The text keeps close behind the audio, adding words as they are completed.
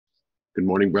Good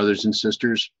morning, brothers and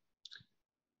sisters.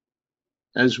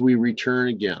 As we return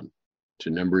again to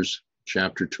Numbers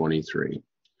chapter 23,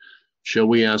 shall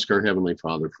we ask our Heavenly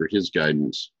Father for his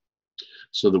guidance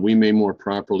so that we may more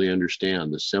properly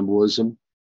understand the symbolism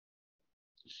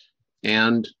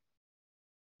and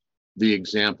the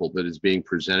example that is being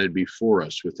presented before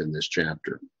us within this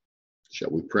chapter.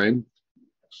 Shall we pray?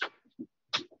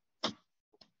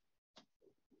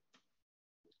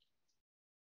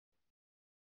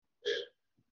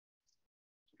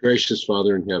 Gracious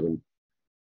Father in heaven,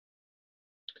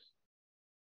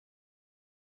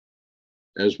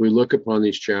 as we look upon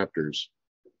these chapters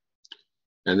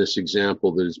and this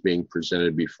example that is being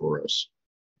presented before us,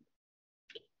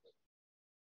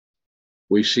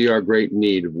 we see our great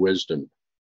need of wisdom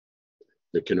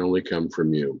that can only come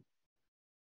from you.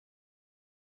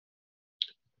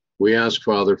 We ask,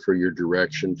 Father, for your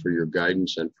direction, for your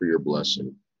guidance, and for your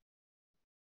blessing.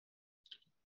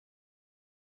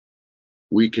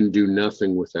 We can do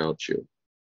nothing without you.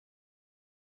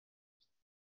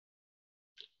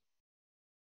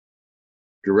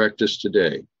 Direct us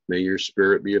today. May your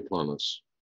Spirit be upon us.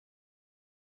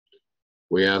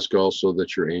 We ask also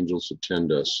that your angels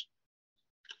attend us,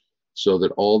 so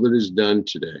that all that is done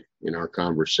today in our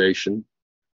conversation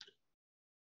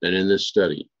and in this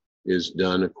study is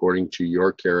done according to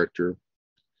your character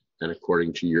and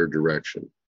according to your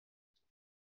direction.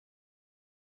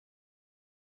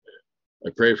 I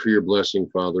pray for your blessing,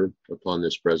 Father, upon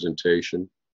this presentation,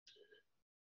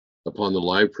 upon the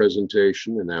live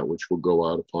presentation, and that which will go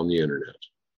out upon the internet.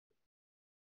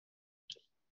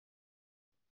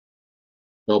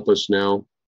 Help us now,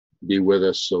 be with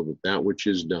us so that that which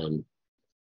is done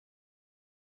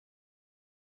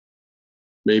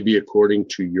may be according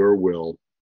to your will,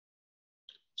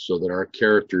 so that our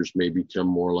characters may become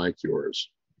more like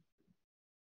yours.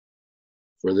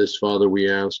 For this, Father, we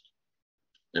ask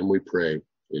and we pray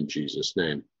in Jesus'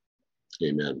 name.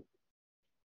 Amen.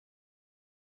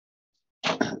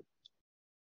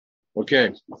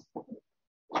 Okay.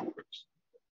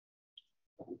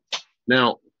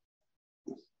 Now,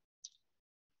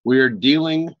 we are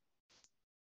dealing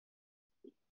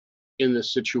in the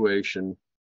situation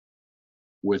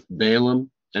with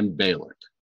Balaam and Balak.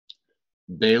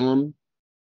 Balaam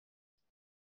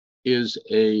is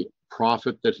a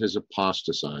prophet that has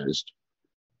apostatized.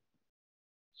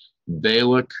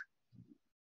 Balak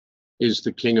is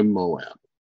the king of Moab.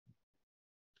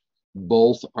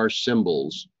 Both are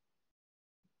symbols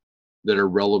that are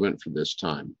relevant for this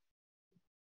time.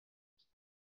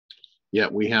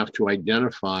 Yet we have to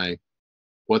identify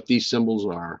what these symbols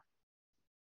are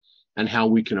and how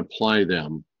we can apply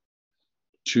them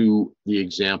to the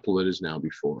example that is now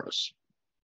before us.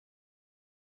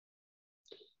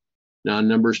 Now, in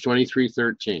Numbers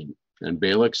 23:13, and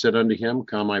Balak said unto him,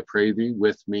 Come, I pray thee,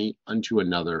 with me unto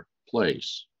another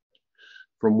place,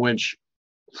 from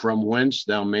whence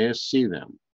thou mayest see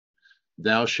them.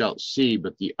 Thou shalt see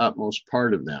but the utmost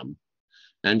part of them,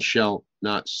 and shalt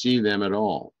not see them at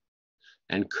all,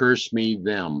 and curse me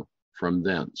them from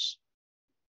thence.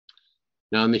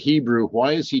 Now, in the Hebrew,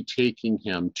 why is he taking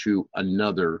him to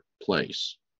another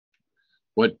place?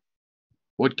 What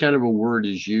kind of a word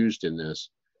is used in this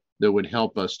that would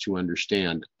help us to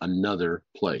understand another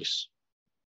place?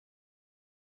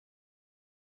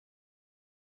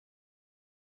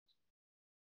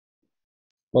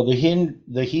 Well,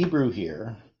 the Hebrew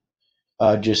here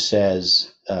just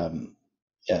says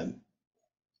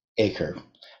acre.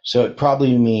 So it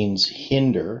probably means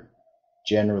hinder,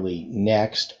 generally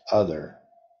next, other.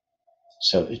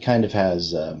 So it kind of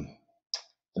has a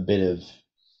bit of,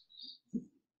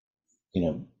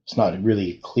 it's not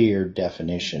really a clear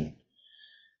definition.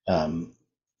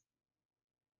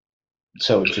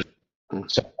 So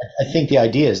I think the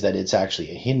idea is that it's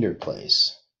actually a hinder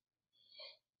place.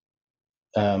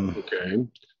 Okay,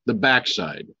 the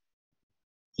backside.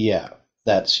 Yeah,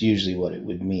 that's usually what it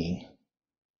would mean.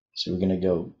 So we're going to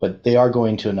go, but they are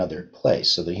going to another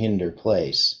place. So the hinder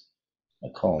place, a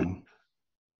comb,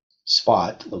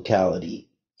 spot, locality.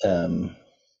 And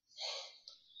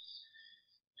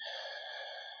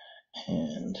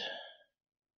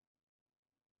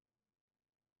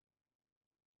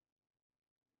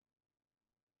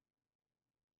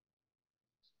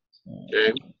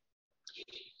okay.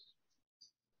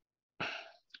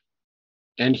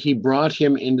 And he brought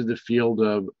him into the field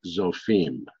of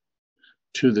Zophim,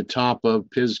 to the top of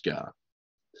Pisgah,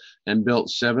 and built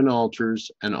 7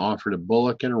 altars, and offered a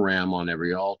bullock and a ram on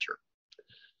every altar.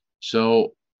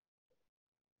 So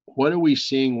what are we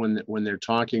seeing when they're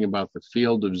talking about the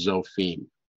field of Zophim?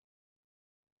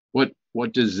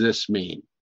 What does this mean?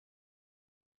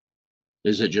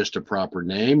 Is it just a proper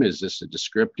name? Is this a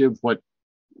descriptive? What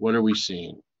are we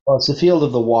seeing? Well, it's the Field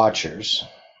of the Watchers.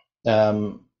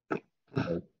 This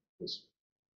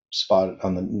spot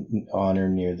on the honor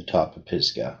near the top of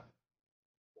Pisgah.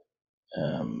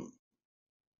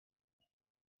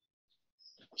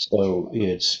 So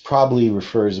it's probably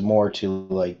refers more to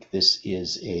like this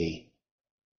is a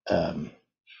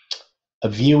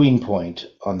viewing point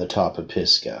on the top of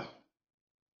Pisgah.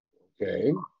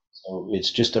 Okay. So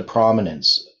it's just a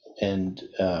prominence, and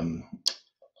so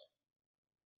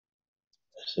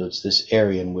it's this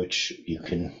area in which you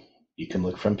can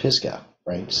look from Pisgah,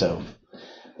 right? So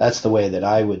that's the way that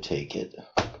I would take it.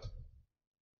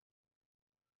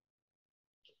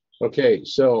 Okay,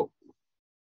 so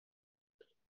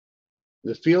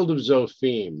the field of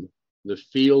Zophim, the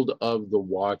field of the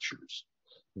watchers,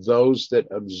 those that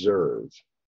observe,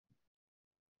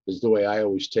 is the way I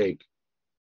always take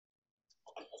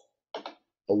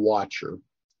a watcher.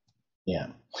 Yeah,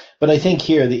 but I think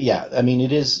here that I mean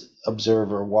it is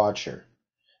observer watcher,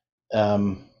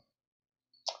 but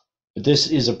this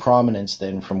is a prominence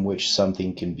then from which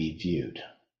something can be viewed.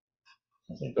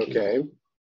 I think okay.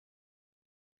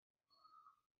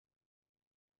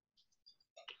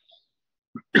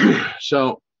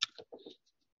 So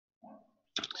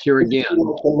here again,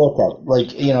 the Lookout.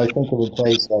 Like, I think of a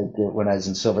place like when I was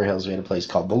in Silver Hills, we had a place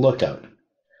called the Lookout,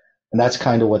 and that's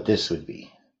kind of what this would be.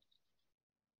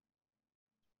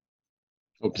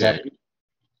 Okay.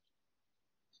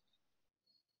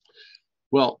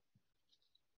 Well,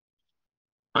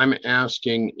 I'm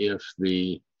asking if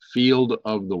the field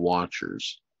of the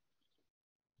watchers,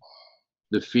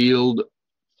 the field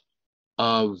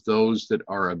of those that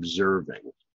are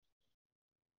observing,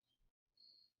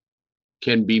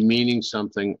 can be meaning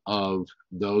something of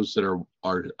those that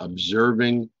are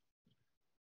observing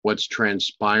what's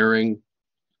transpiring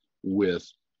with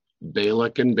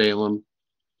Balak and Balaam,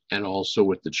 and also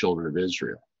with the children of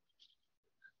Israel.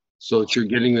 So that you're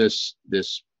getting this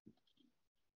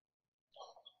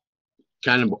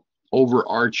kind of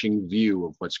overarching view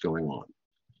of what's going on.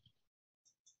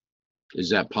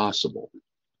 Is that possible?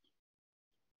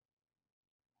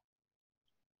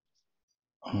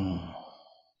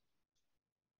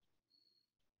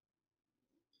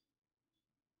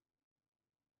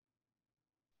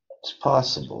 It's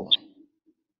possible.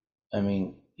 I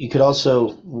mean, you could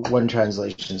also, one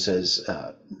translation says,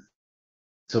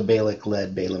 so Balak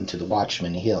led Balaam to the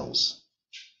Watchman Hills.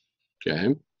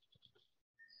 Okay.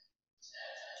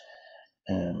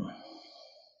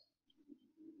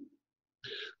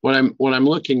 What I'm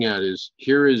looking at is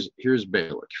here's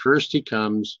Balak. First he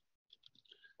comes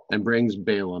and brings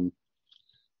Balaam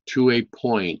to a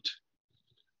point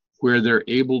where they're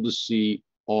able to see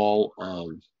all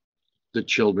of the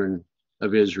children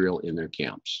of Israel in their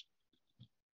camps.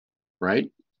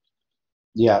 Right?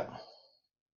 Yeah.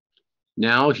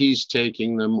 Now he's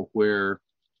taking them where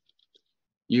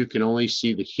you can only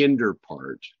see the hinder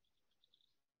part,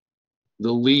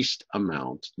 the least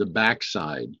amount, the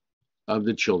backside of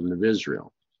the children of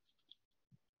Israel.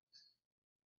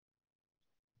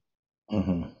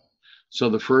 Mm-hmm. So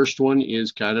the first one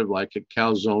is kind of like a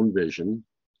calzone vision.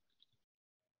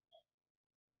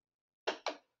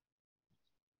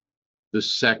 The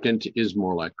second is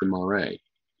more like the Mare.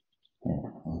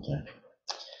 Okay.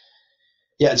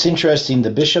 Yeah, it's interesting. The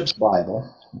Bishop's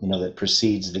Bible, that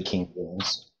precedes the King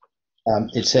James,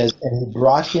 it says, and he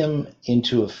brought him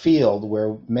into a field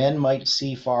where men might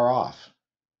see far off,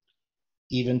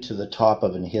 even to the top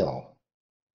of an hill,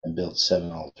 and built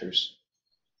 7 altars.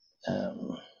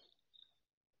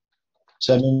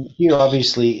 So I mean, here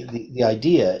obviously the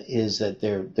idea is that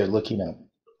they're looking up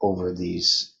over the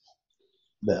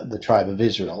tribe of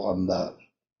Israel on the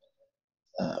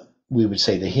we would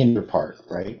say the hinder part,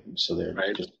 right? So they're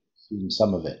just seeing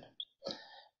some of it.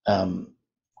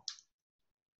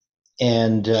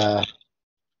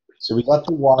 So we got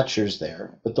the watchers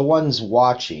there, but the ones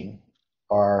watching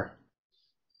are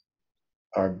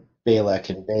Balak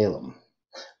and Balaam.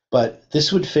 But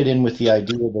this would fit in with the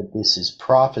idea that this is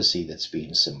prophecy that's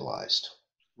being symbolized.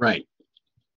 Right.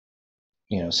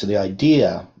 So the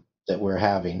idea that we're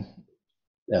having,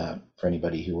 for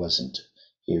anybody who wasn't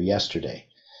here yesterday,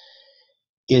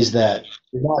 is that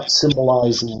we're not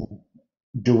symbolizing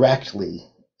directly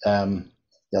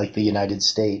like the United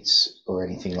States or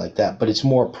anything like that, but it's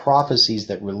more prophecies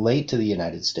that relate to the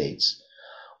United States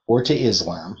or to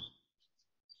Islam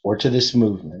or to this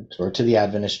movement or to the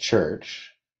Adventist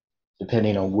Church,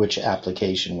 depending on which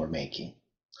application we're making.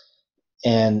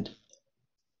 And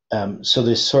so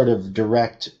this sort of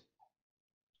direct,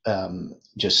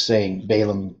 just saying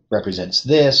Balaam represents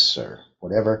this or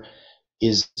whatever,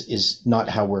 is not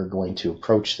how we're going to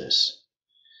approach this.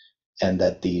 And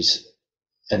that these,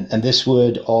 and this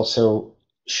would also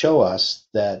show us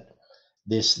that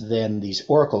these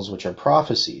oracles, which are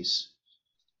prophecies,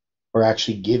 are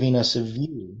actually giving us a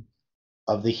view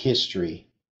of the history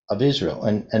of Israel.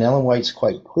 And Ellen White's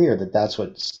quite clear that that's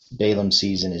what Balaam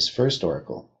sees in his first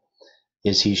oracle,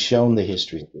 is he's shown the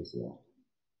history of Israel.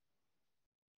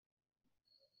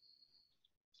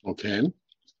 Okay.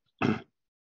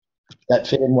 That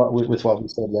fit in with what we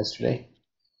said yesterday?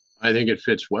 I think it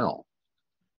fits well.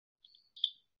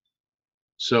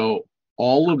 So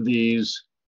all of these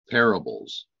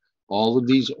parables, all of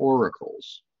these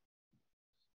oracles,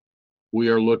 we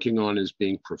are looking on as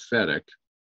being prophetic.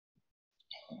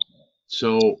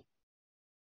 So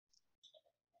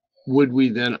would we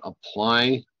then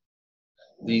apply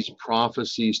these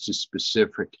prophecies to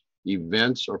specific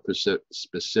events or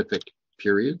specific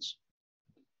periods?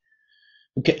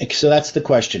 Okay, so that's the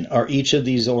question. Are each of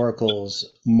these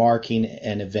oracles marking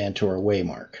an event or a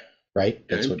waymark, right? Okay.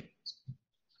 That's what.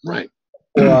 Right.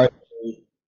 Or are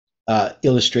they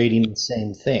illustrating the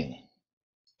same thing,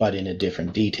 but in a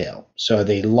different detail? So are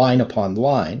they line upon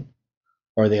line,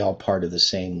 or are they all part of the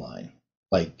same line,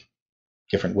 like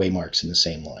different waymarks in the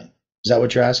same line? Is that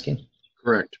what you're asking?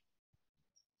 Correct.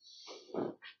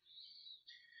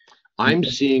 I'm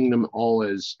seeing them all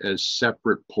as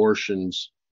separate portions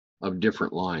of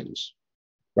different lines.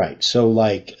 Right. So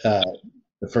like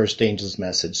the first angel's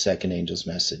message, second angel's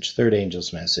message, third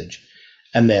angel's message,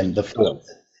 and then the fourth.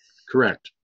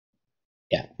 Correct.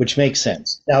 Yeah, which makes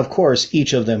sense. Now, of course,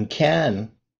 each of them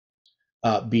can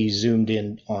be zoomed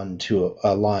in onto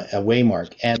a line, a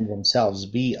waymark, and themselves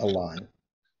be a line.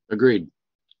 Agreed.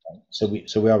 So we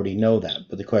already know that.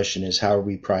 But the question is, how are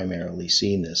we primarily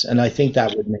seeing this? And I think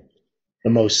that would make the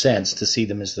most sense to see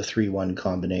them as the 3-1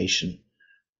 combination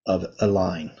of a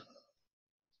line.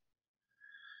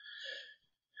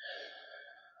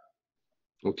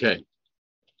 Okay.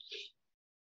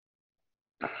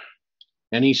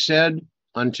 And he said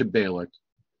unto Balak,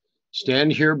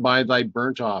 stand here by thy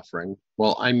burnt offering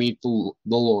while I meet the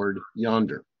Lord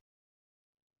yonder.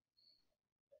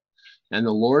 And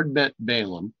the Lord met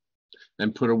Balaam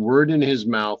and put a word in his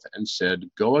mouth and said,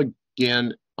 go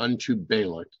again unto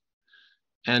Balak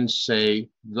and say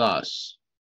thus.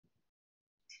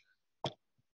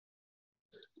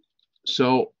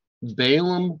 So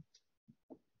Balaam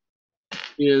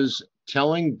is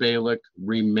telling Balak,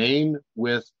 remain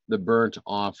with the burnt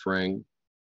offering.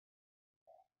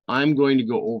 I'm going to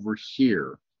go over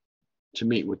here to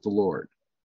meet with the Lord.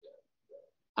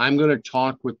 I'm going to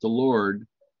talk with the Lord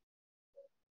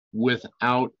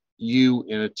without you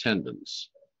in attendance.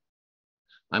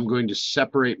 I'm going to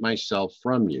separate myself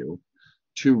from you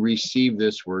to receive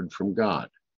this word from God.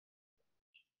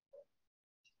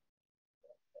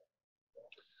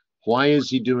 Why is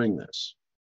he doing this?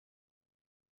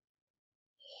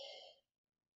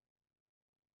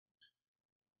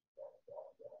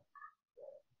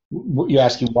 You're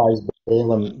asking, why is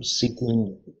Balaam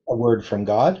seeking a word from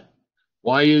God?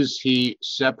 Why is he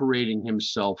separating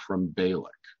himself from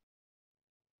Balak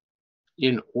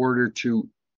in order to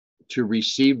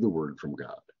receive the word from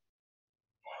God?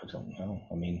 I don't know.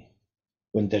 I mean,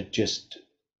 wouldn't that just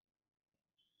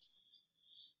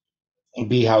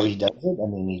be how he does it? I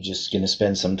mean, he's just going to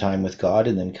spend some time with God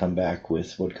and then come back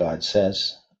with what God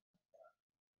says.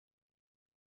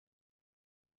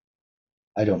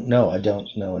 I don't know. I don't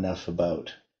know enough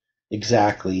about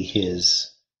exactly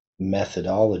his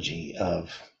methodology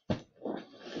of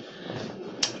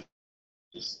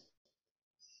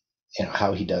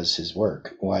how he does his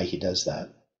work, why he does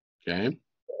that. Okay.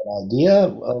 An idea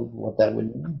of what that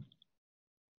would mean?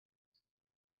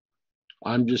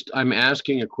 I'm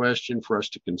asking a question for us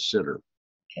to consider.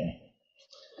 Okay.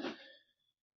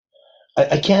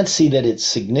 I can't see that it's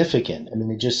significant. I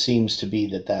mean, it just seems to be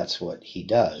that that's what he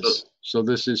does. So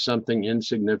this is something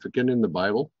insignificant in the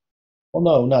Bible? Well,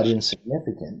 no, not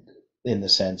insignificant in the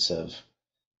sense of,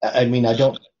 I mean, I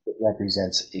don't think it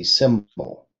represents a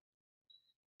symbol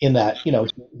in that, he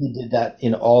did that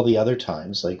in all the other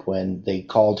times, like when they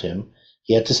called him,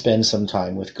 he had to spend some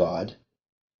time with God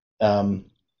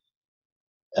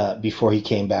before he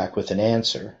came back with an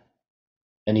answer.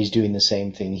 And he's doing the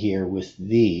same thing here with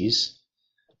these,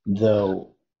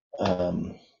 though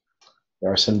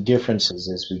there are some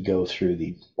differences as we go through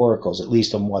the oracles, at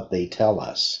least on what they tell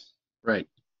us. Right.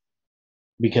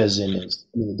 Because it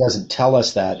doesn't tell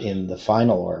us that in the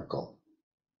final oracle.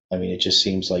 I mean, it just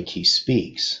seems like he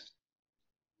speaks.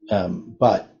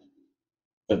 But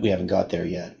we haven't got there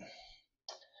yet.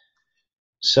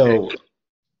 So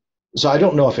So I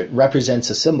don't know if it represents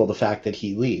a symbol, the fact that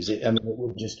he leaves. I mean, it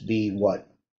would just be what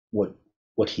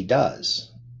what he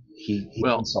does. He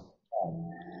Well, consults.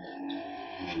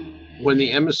 when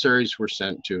the emissaries were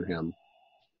sent to him,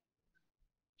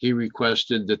 he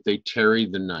requested that they tarry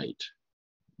the night.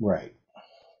 Right.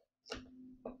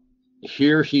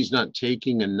 Here, he's not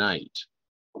taking a night.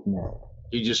 No.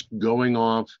 He's just going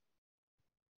off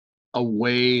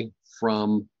away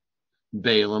from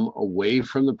Balaam, away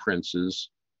from the princes,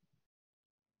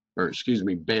 or excuse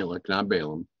me, Balak, not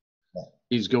Balaam. Yeah.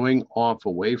 He's going off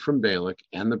away from Balak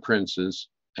and the princes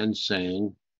and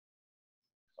saying,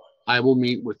 I will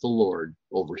meet with the Lord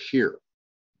over here.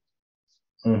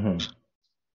 Mm-hmm.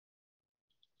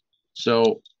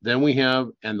 So then we have,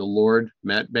 and the Lord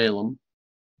met Balaam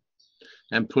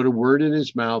and put a word in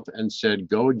his mouth and said,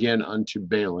 go again unto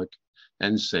Balak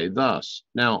and say thus.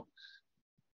 Now,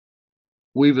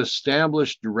 we've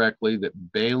established directly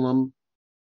that Balaam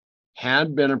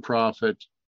had been a prophet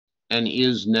and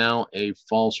is now a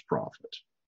false prophet.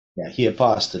 Yeah, he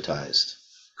apostatized.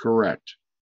 Correct.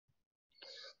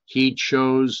 He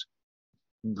chose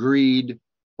greed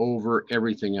over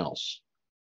everything else.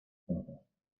 Mm-hmm.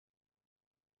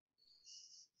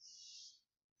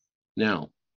 Now,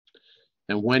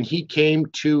 and when he came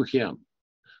to him,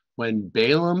 when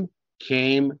Balaam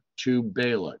came to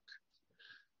Balak,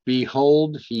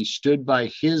 behold, he stood by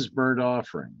his burnt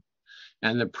offering,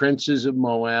 and the princes of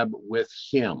Moab with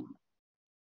him.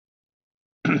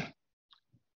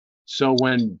 So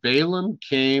when Balaam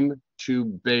came to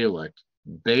Balak,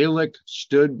 Balak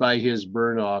stood by his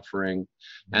burnt offering,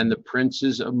 and the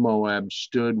princes of Moab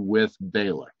stood with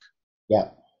Balak. Yeah.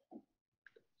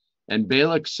 And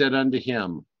Balak said unto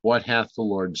him, what hath the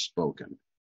Lord spoken?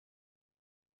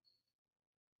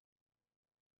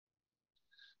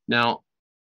 Now,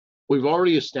 we've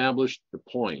already established the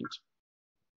point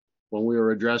when we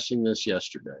were addressing this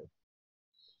yesterday,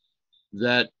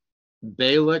 that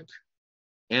Balak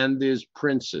and his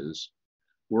princes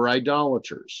were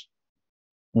idolaters.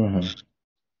 Mm-hmm.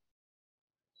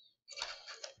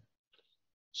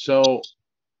 So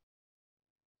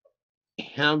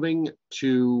having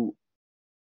to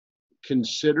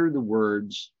consider the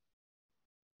words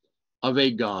of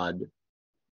a God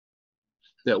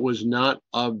that was not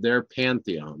of their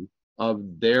pantheon, of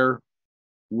their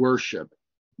worship,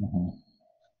 Mm-hmm.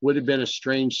 would have been a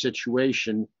strange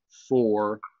situation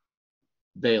for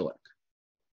Balak.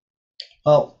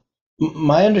 Well,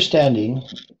 my understanding,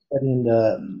 studying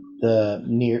the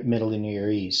Middle and Near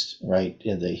East, right,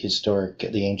 in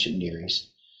the ancient Near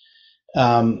East,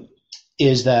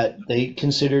 is that they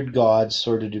considered gods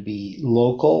sort of to be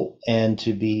local and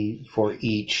to be for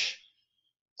each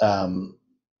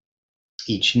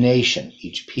nation,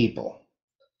 each people.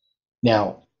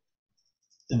 Now,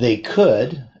 they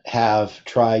could have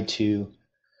tried to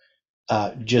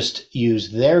just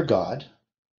use their God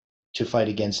to fight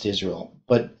against Israel,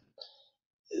 but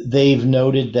they've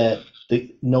noted that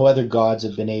no other gods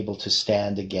have been able to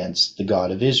stand against the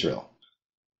God of Israel.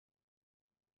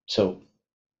 So,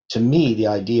 to me, the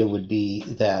idea would be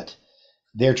that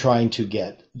they're trying to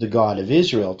get the God of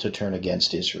Israel to turn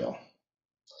against Israel.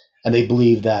 And they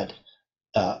believe that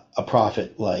a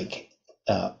prophet like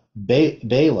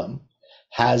Balaam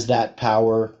has that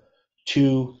power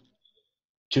to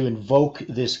invoke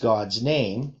this God's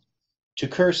name to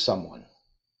curse someone.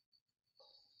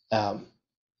 That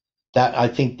I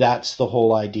think that's the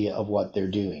whole idea of what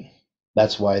they're doing.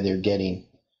 That's why they're getting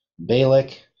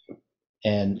Balak,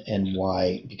 and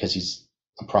why, because he's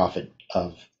a prophet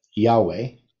of Yahweh,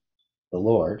 the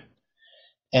Lord,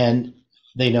 and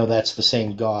they know that's the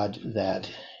same God that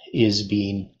is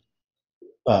being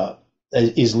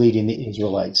is leading the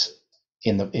Israelites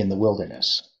in the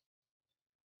wilderness.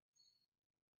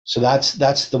 So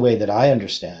that's the way that I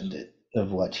understand it,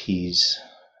 of what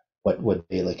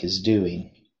Balak is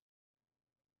doing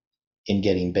in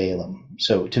getting Balaam.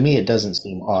 So to me, it doesn't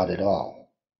seem odd at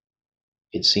all.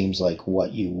 It seems like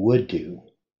what you would do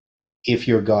if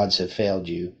your gods have failed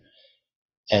you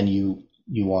and you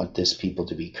want this people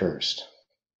to be cursed.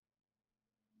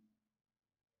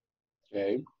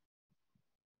 Okay.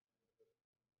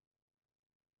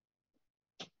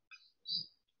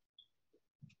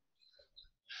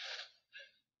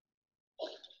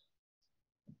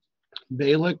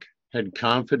 Balak had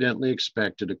confidently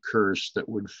expected a curse that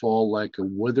would fall like a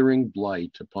withering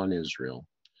blight upon Israel,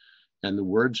 and the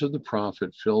words of the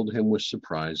prophet filled him with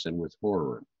surprise and with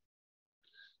horror.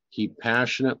 He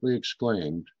passionately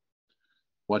exclaimed,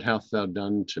 what hast thou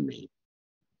done to me?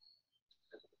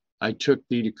 I took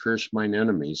thee to curse mine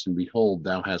enemies, and behold,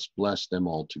 thou hast blessed them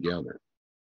altogether.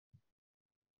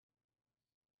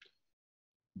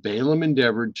 Balaam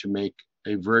endeavored to make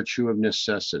a virtue of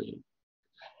necessity,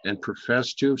 and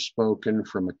professed to have spoken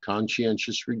from a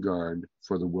conscientious regard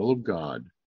for the will of God,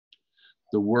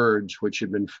 the words which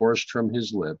had been forced from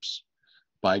his lips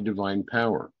by divine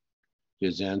power.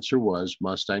 His answer was,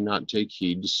 "Must I not take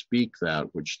heed to speak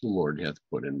that which the Lord hath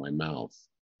put in my mouth?"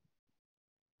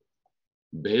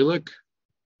 Balak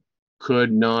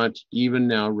could not even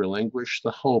now relinquish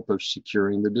the hope of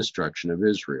securing the destruction of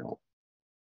Israel.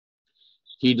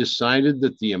 He decided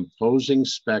that the imposing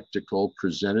spectacle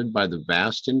presented by the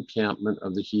vast encampment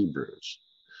of the Hebrews,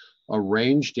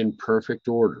 arranged in perfect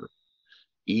order,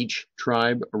 each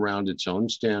tribe around its own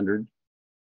standard,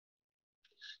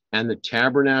 and the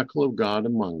tabernacle of God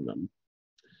among them,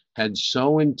 had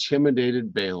so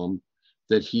intimidated Balaam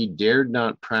that he dared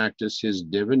not practice his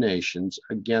divinations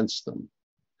against them.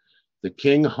 The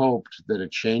king hoped that a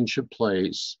change of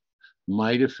place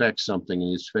might effect something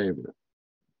in his favor.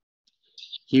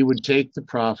 He would take the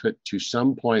prophet to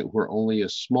some point where only a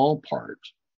small part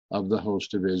of the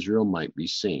host of Israel might be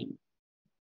seen.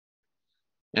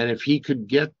 And if he could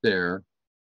there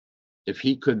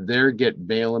get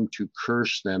Balaam to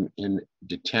curse them in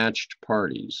detached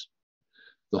parties,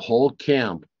 the whole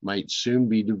camp might soon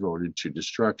be devoted to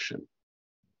destruction.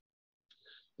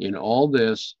 In all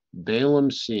this,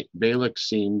 Balak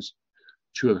seems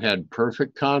to have had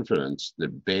perfect confidence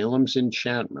that Balaam's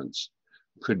enchantments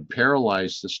could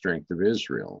paralyze the strength of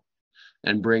Israel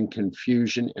and bring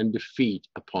confusion and defeat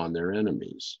upon their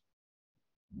enemies.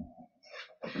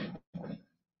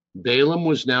 Balaam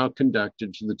was now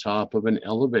conducted to the top of an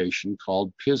elevation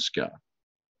called Pisgah,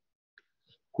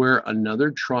 where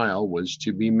another trial was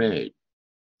to be made.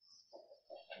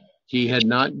 He had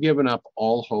not given up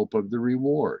all hope of the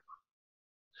reward,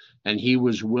 and he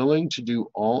was willing to do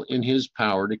all in his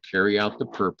power to carry out the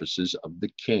purposes of the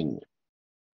king.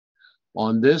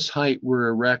 On this height were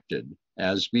erected,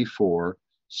 as before,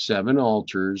 7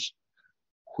 altars,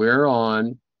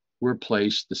 whereon were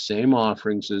placed the same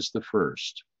offerings as the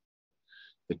first.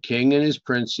 The king and his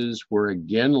princes were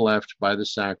again left by the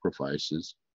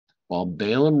sacrifices, while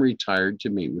Balaam retired to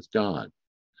meet with God.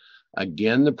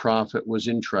 Again, the prophet was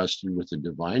entrusted with a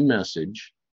divine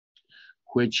message,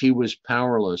 which he was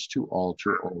powerless to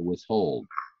alter or withhold.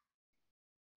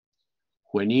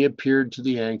 When he appeared to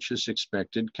the anxious,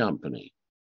 expected company,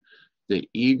 the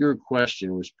eager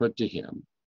question was put to him,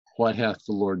 "What hath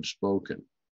the Lord spoken?"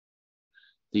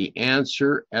 The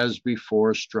answer, as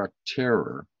before, struck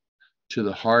terror to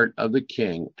the heart of the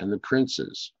king and the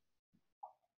princes.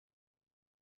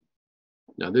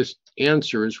 Now, this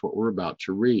answer is what we're about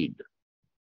to read.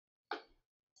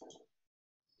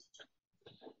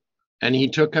 And he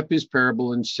took up his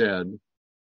parable and said,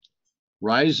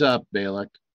 "Rise up,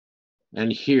 Balak,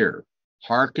 and hear.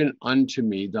 Hearken unto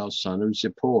me, thou son of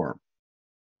Zippor.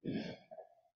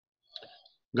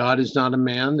 God is not a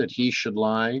man that he should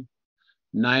lie,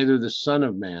 neither the son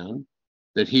of man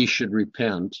that he should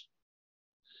repent.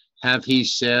 Hath he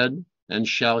said, and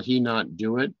shall he not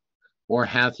do it? Or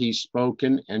hath he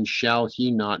spoken, and shall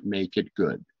he not make it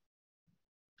good?"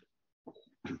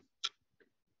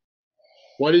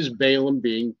 What is Balaam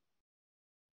being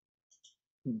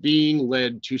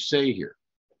led to say here?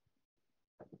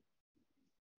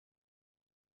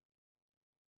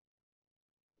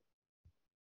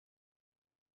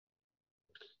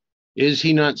 Is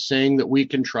he not saying that we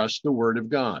can trust the word of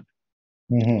God?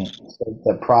 So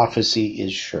the prophecy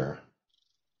is sure.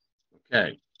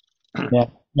 Okay.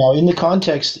 Now, in the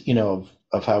context,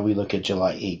 of how we look at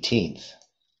July 18th,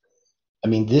 I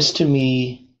mean, this to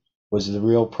me was the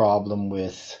real problem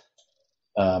with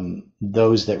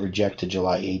those that rejected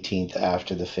July 18th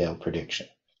after the failed prediction.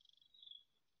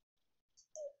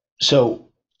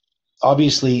 So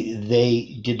obviously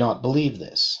they did not believe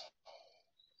this.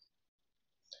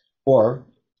 Or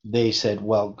they said,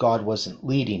 well, God wasn't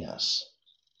leading us.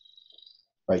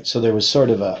 Right? So there was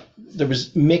there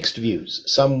was mixed views.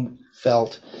 Some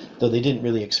felt, though they didn't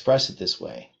really express it this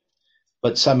way,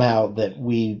 but somehow that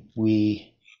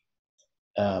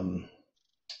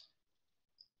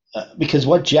because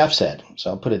what Jeff said,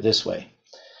 so I'll put it this way.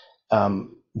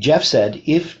 Jeff said,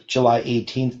 if July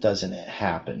 18th doesn't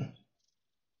happen,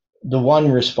 the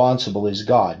one responsible is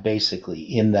God, basically,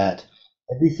 in that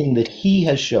everything that he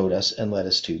has showed us and led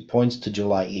us to points to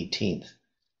July 18th.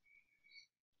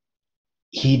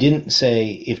 He didn't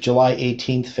say, if July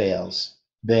 18th fails,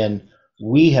 then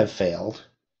we have failed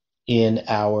in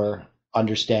our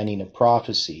understanding of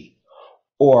prophecy,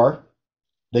 or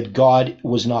that God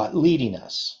was not leading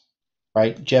us,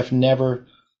 right? Jeff never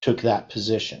took that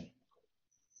position.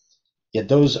 Yet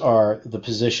those are the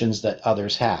positions that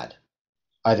others had.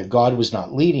 Either God was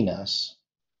not leading us,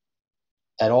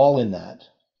 at all in that,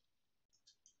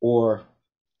 or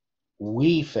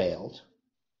we failed,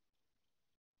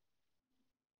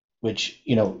 which,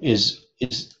 you know, is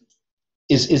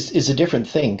a different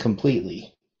thing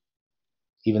completely.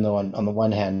 Even though on the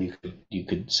one hand you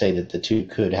could say that the two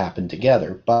could happen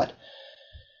together, but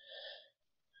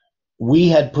we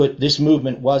had put this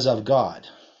movement was of God.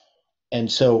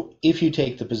 And so if you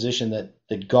take the position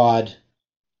that God,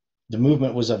 the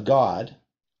movement was of God,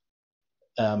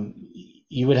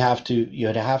 you would have to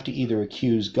either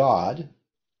accuse God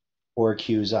or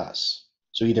accuse us.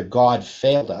 So either God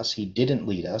failed us, he didn't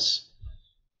lead us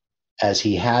as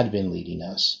he had been leading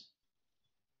us,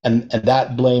 and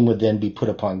that blame would then be put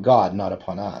upon God, not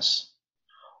upon us.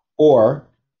 Or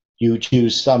you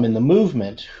choose some in the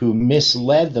movement who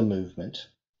misled the movement,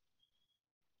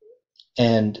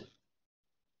 and,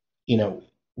 you know,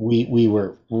 we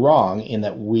were wrong in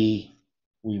that we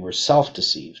were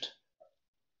self-deceived.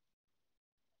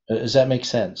 Does that make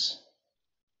sense?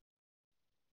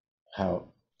 How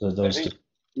those I think,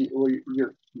 well,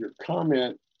 your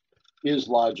comment is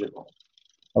logical.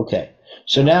 Okay,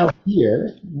 so now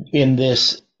here in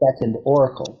this second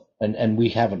oracle, and we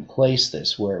haven't placed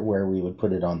this where we would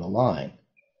put it on the line,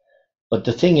 but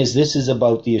the thing is, this is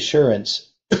about the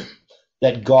assurance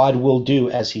that God will do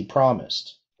as he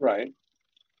promised. Right.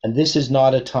 And this is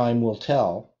not a time will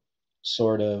tell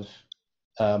sort of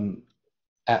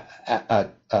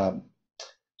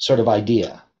sort of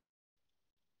idea.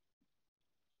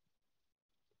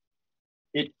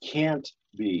 It can't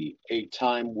be a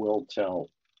time will tell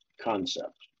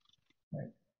concept. Right.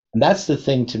 And that's the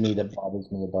thing to me that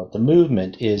bothers me about the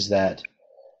movement, is that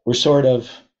we're sort of,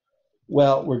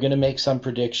 well, we're going to make some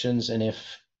predictions, and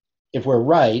if we're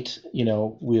right, you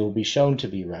know, we'll be shown to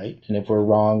be right, and if we're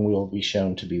wrong, we'll be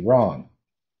shown to be wrong.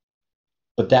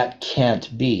 But that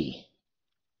can't be.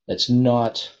 That's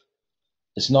not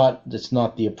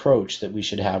the approach that we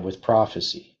should have with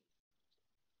prophecy.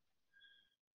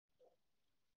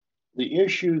 The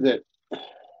issue that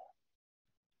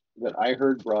I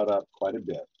heard brought up quite a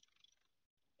bit,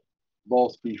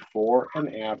 both before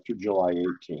and after July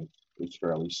 18th, is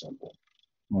fairly simple.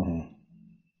 Mm-hmm.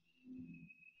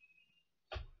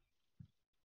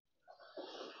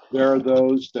 There are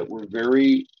those that were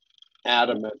very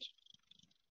adamant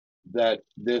that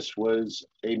this was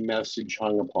a message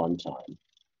hung upon time,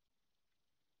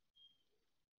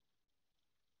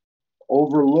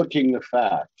 overlooking the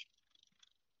fact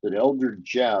that Elder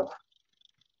Jeff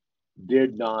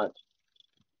did not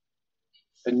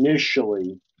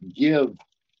initially give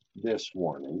this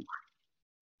warning,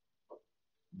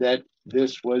 that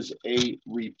this was a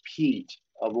repeat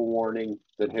of a warning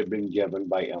that had been given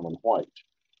by Ellen White.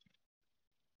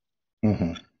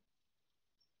 Mm-hmm.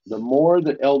 The more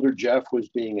that Elder Jeff was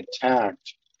being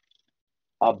attacked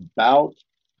about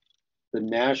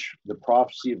the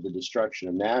prophecy of the destruction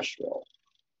of Nashville,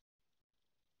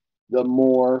 the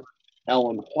more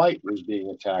Ellen White was being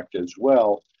attacked as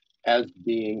well as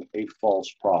being a false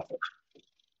prophet.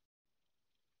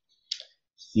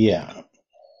 Yeah.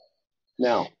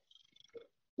 Now,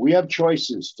 we have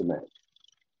choices to make.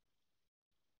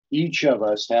 Each of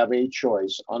us have a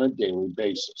choice on a daily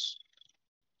basis.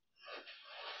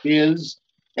 Is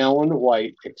Ellen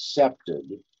White accepted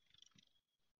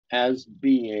as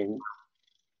being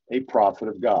a prophet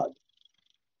of God?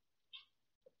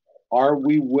 Are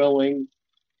we willing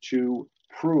to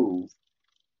prove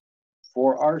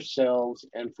for ourselves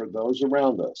and for those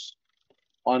around us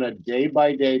on a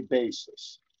day-by-day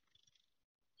basis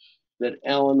that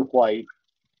Ellen White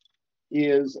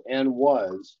is and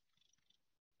was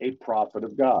a prophet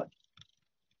of God?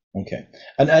 Okay.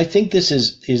 And I think this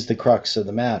is the crux of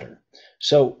the matter.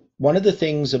 So one of the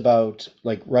things about,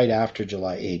 like, right after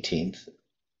July 18th,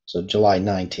 so July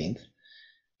 19th,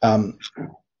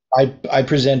 I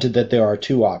presented that there are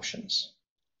two options.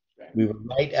 We were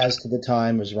right as to the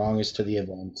time, as wrong as to the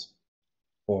event,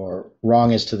 or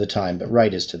wrong as to the time, but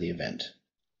right as to the event.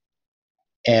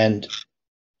 And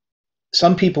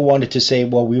some people wanted to say,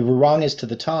 well, we were wrong as to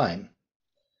the time.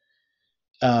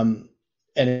 And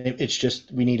it's just,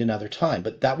 we need another time.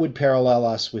 But that would parallel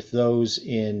us with those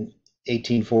in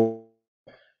 1840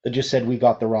 that just said we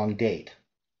got the wrong date.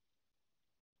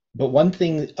 But one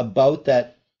thing about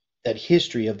that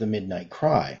history of the Midnight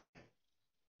Cry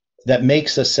that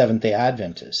makes us Seventh-day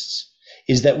Adventists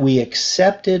is that we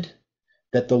accepted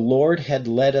that the Lord had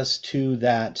led us to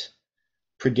that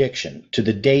prediction, to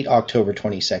the date October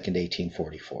 22nd,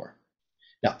 1844.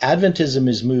 Now, Adventism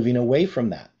is moving away from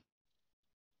that.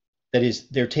 That is,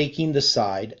 they're taking the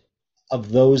side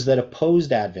of those that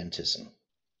opposed Adventism.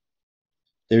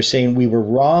 They're saying we were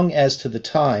wrong as to the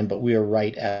time, but we are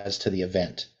right as to the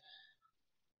event.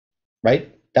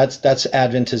 Right? That's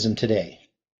Adventism today.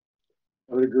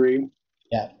 I would agree.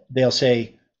 Yeah. They'll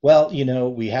say, well,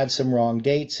 we had some wrong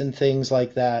dates and things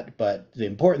like that, but the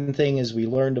important thing is we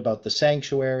learned about the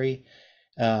sanctuary,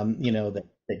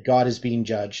 that God is being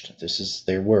judged. This is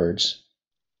their words.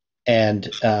 And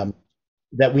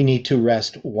that we need to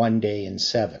rest one day in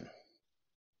 7.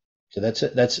 So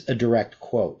that's a direct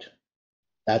quote.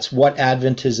 That's what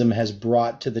Adventism has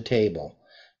brought to the table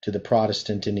to the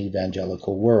Protestant and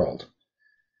evangelical world,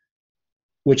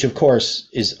 which of course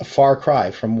is a far cry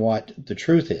from what the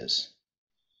truth is.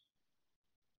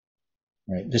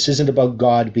 Right? This isn't about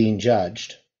God being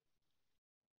judged,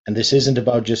 and this isn't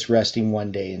about just resting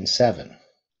one day in 7.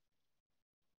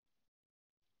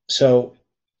 So,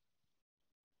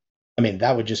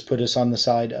 that would just put us on the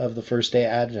side of the First-day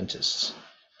Adventists.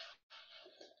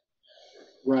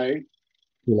 Right.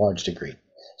 To a large degree.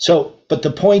 So, but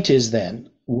the point is then,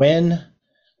 when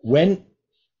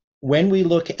we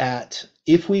look at,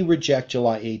 if we reject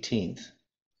July 18th,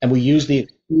 and we use the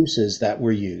excuses that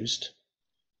were used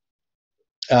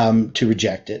to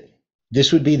reject it,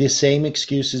 this would be the same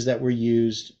excuses that were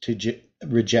used to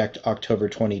reject October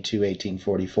 22,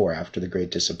 1844, after the Great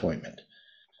Disappointment.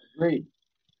 Great.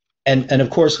 And of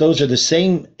course, those are the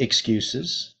same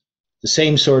excuses. The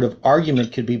same sort of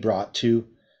argument could be brought to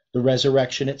the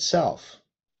resurrection itself.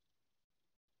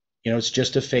 It's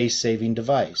just a face-saving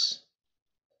device.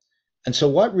 And so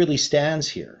what really stands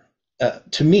here,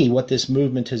 to me, what this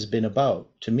movement has been about,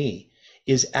 to me,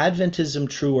 is Adventism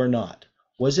true or not?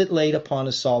 Was it laid upon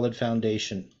a solid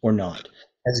foundation or not?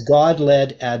 Has God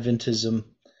led Adventism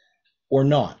or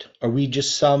not? Are we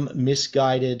just some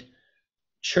misguided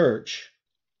church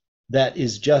that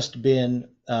is just been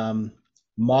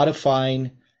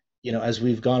modifying, as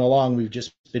we've gone along, we've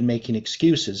just been making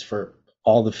excuses for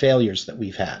all the failures that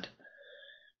we've had?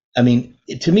 To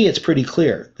me, it's pretty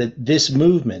clear that this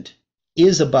movement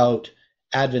is about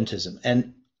Adventism,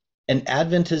 and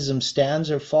Adventism stands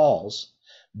or falls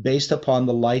based upon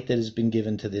the light that has been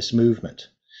given to this movement,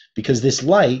 because this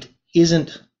light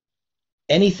isn't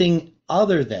anything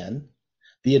other than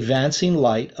the advancing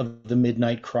light of the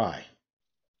midnight cry.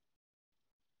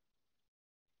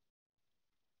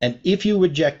 And if you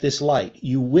reject this light,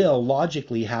 you will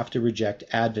logically have to reject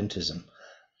Adventism.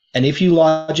 And if you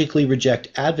logically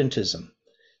reject Adventism,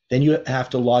 then you have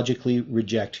to logically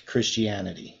reject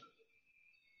Christianity.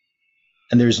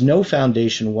 And there's no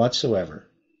foundation whatsoever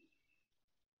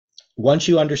once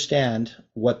you understand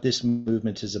what this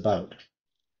movement is about.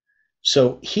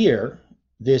 So here,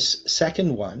 this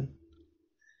second one,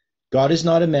 God is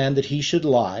not a man that he should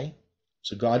lie.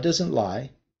 So God doesn't lie.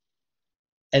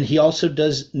 And he also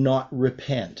does not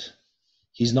repent.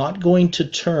 He's not going to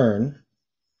turn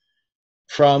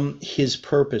from his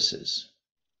purposes.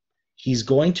 He's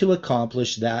going to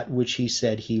accomplish that which he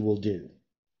said he will do.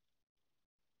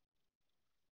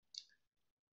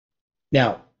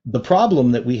 Now, the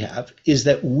problem that we have is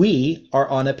that we are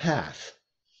on a path.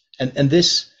 And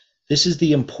this is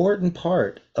the important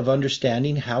part of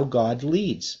understanding how God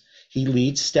leads. He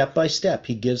leads step by step.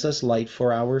 He gives us light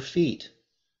for our feet.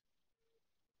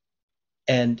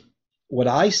 And what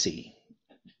I see,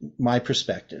 my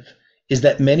perspective, is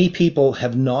that many people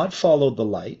have not followed the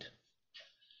light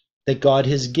that God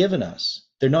has given us.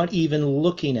 They're not even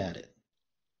looking at it.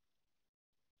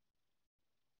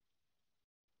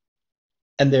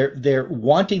 And they're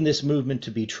wanting this movement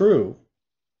to be true.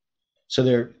 So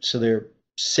they're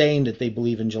saying that they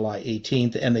believe in July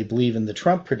 18th and they believe in the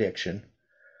Trump prediction,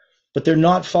 but they're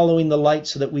not following the light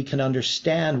so that we can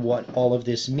understand what all of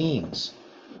this means.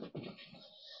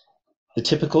 The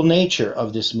typical nature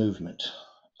of this movement.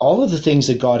 All of the things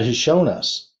that God has shown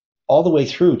us all the way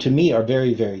through, to me, are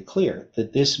very, very clear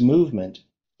that this movement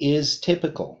is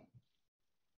typical,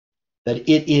 that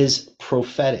it is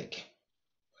prophetic,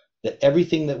 that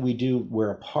everything that we do,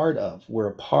 we're a part of. We're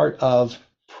a part of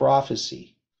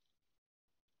prophecy.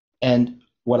 And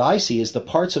what I see is the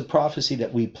parts of prophecy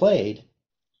that we played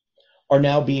are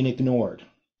now being ignored.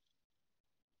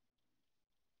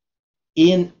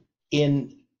 In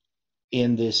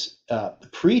this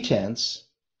pretense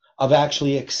of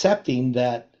actually accepting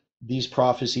that these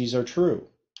prophecies are true.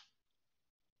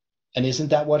 And isn't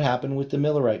that what happened with the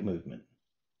Millerite movement?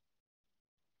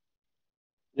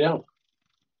 Yeah.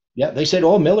 Yeah, they said,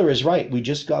 oh, Miller is right. We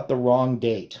just got the wrong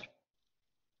date.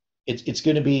 It's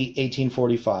going to be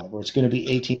 1845 or it's going to be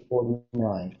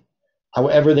 1849.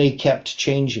 However, they kept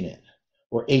changing it.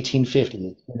 Or 1850,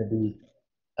 it's going to be,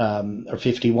 or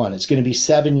 51. It's going to be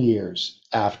 7 years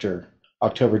after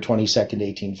October 22nd,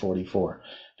 1844,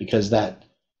 because that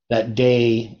that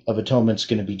Day of Atonement's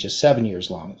going to be just 7 years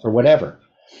long or whatever.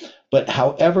 But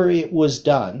however it was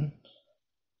done,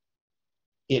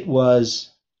 it was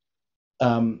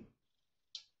done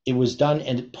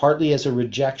and partly as a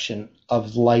rejection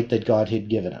of light that God had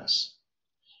given us,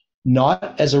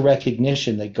 not as a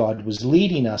recognition that God was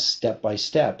leading us step by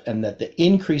step, and that the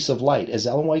increase of light, as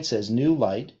Ellen White says, new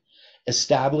light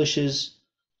establishes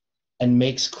and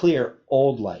makes clear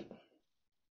old light.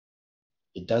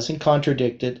 It doesn't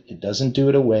contradict it. It doesn't do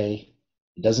it away.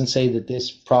 It doesn't say that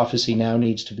this prophecy now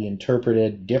needs to be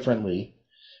interpreted differently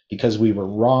because we were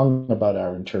wrong about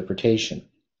our interpretation.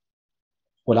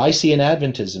 What I see in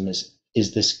Adventism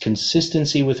is this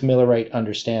consistency with Millerite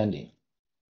understanding,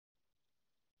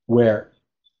 where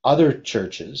other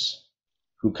churches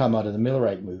who come out of the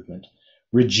Millerite movement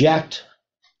reject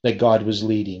that God was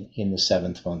leading in the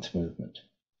seventh month movement.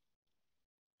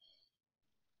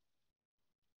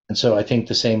 And so I think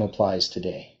the same applies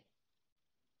today.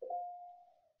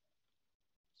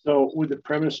 So would the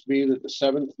premise be that the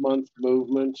seventh month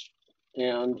movement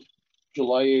and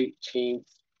July 18th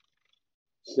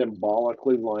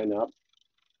symbolically line up?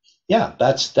 Yeah,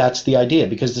 that's the idea,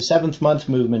 because the seventh month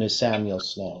movement is Samuel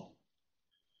Snow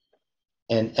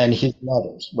and his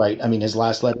letters, right? I mean, his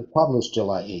last letter published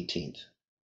July 18th.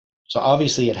 So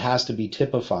obviously it has to be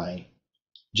typifying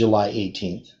July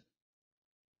 18th.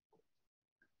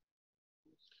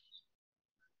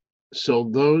 So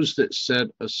those that set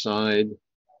aside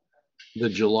the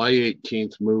July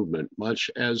 18th movement, much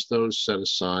as those set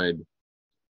aside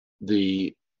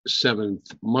the seventh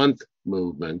month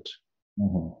movement,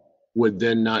 would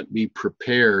then not be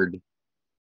prepared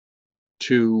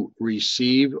to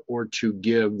receive or to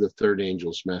give the third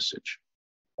angel's message.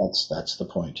 That's the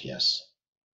point, yes.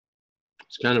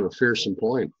 It's kind of a fearsome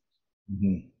point.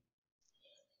 Mm-hmm.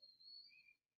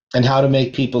 And how to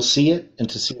make people see it and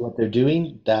to see what they're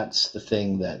doing, that's the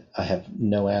thing that I have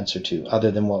no answer to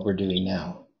other than what we're doing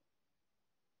now.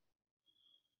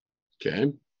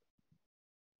 Okay.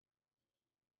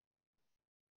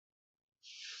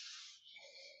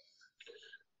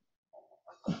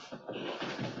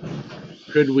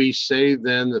 Could we say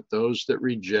then that those that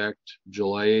reject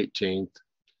July 18th,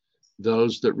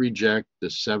 those that reject the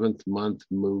seventh month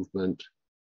movement,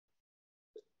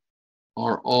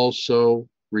 are also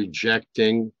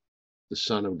rejecting the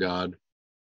Son of God?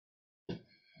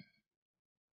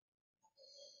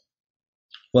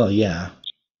 Well, yeah.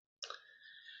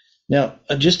 Now,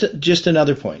 just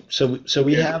another point. So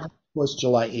we have was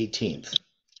July 18th.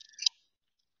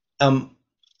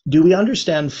 Do we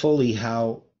understand fully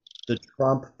how the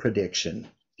Trump prediction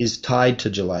is tied to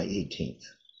July 18th?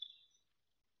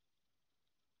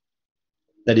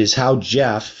 That is how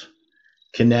Jeff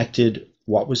connected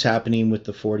what was happening with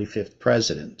the 45th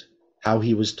president, how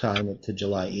he was tying it to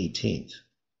July 18th,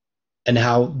 and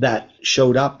how that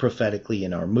showed up prophetically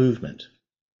in our movement,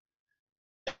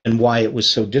 and why it was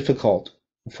so difficult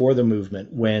for the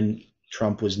movement when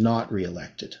Trump was not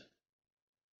reelected.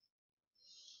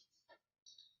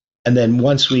 And then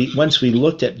once we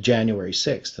looked at January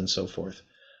 6th and so forth,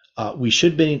 we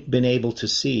should been able to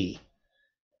see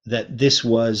that this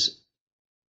was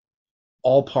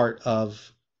all part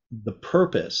of the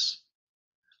purpose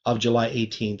of July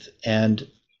 18th and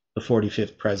the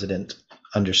 45th president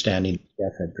understanding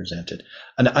Jeff had presented.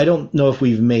 And I don't know if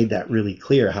we've made that really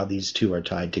clear, how these two are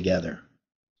tied together.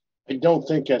 I don't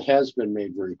think it has been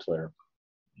made very clear.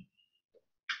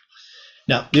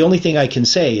 Now, the only thing I can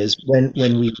say is when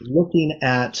we're looking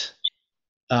at,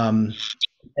 and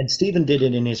Stephen did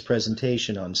it in his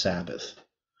presentation on Sabbath,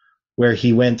 where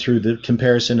he went through the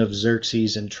comparison of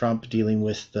Xerxes and Trump dealing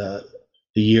with the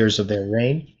years of their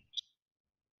reign,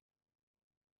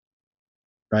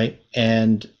 right?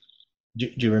 And do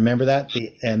you remember that?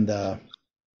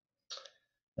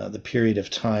 The period of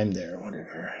time there,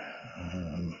 whatever.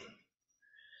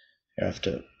 I have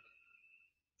to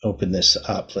open this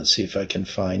up. Let's see if I can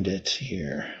find it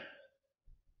here.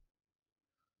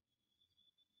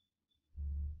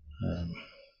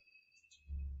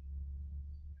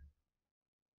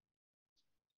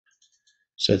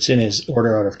 So it's in his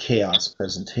Order Out of Chaos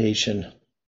presentation.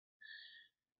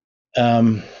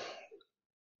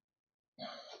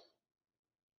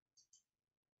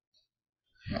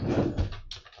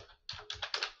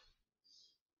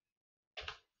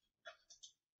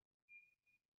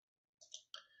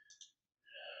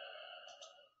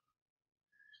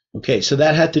 Okay, so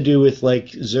that had to do with like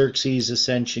Xerxes'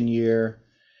 ascension year,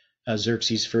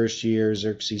 Xerxes' first year,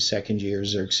 Xerxes' second year,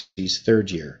 Xerxes'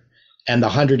 third year, and the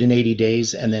 180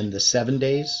 days, and then the 7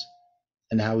 days,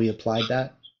 and how we applied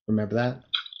that. Remember that?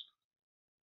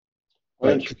 Why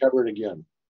don't you cover it again?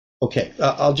 Okay,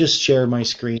 I'll just share my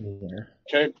screen here.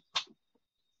 Okay.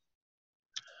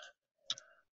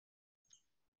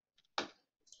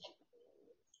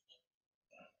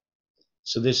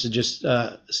 So this is just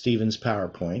Stephen's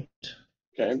PowerPoint.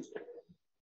 Okay.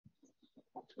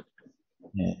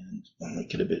 And I'll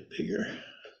make it a bit bigger.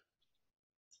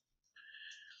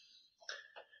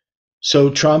 So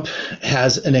Trump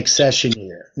has an accession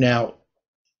year. Now,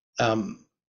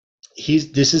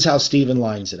 this is how Stephen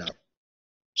lines it up.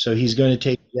 So he's going to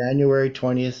take January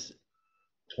 20th,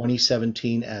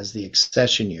 2017 as the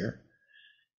accession year.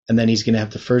 And then he's going to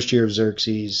have the first year of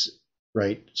Xerxes,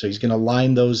 right? So he's going to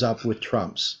line those up with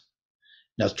Trump's.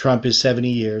 Now, Trump is 70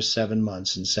 years, 7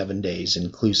 months, and 7 days,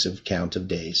 inclusive count of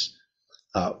days,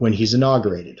 when he's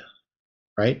inaugurated,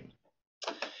 right?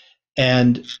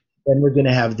 And then we're going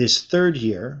to have this third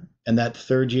year, and that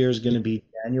third year is going to be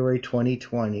January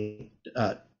 2020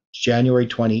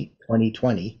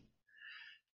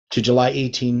 to July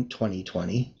 18,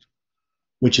 2020,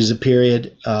 which is a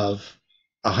period of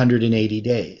 180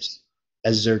 days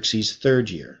as Xerxes' third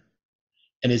year.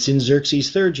 And it's in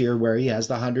Xerxes' third year where he has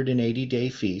the 180-day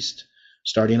feast,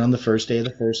 starting on the first day of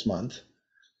the first month.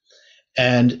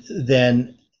 And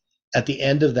then at the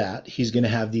end of that, he's going to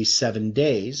have these 7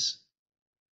 days,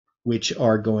 which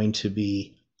are going to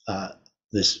be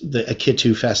the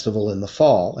Akitu festival in the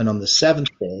fall. And on the 7th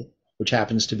day, which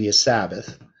happens to be a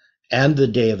Sabbath, and the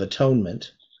Day of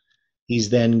Atonement, he's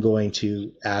then going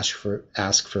to ask for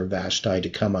Vashti to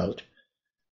come out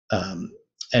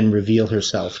and reveal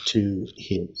herself to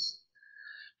his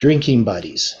drinking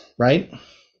buddies, right?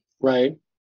 Right.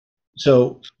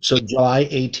 So July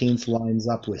 18th lines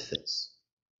up with this.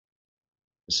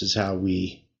 This is how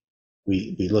we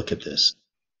look at this.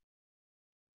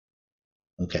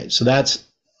 Okay,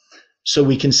 so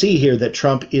we can see here that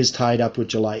Trump is tied up with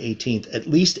July 18th, at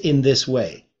least in this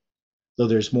way, though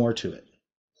there's more to it.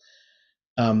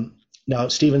 Now,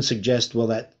 Stephen suggests, well,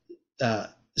 that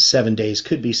 7 days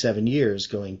could be 7 years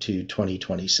going to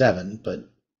 2027, but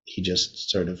he just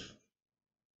sort of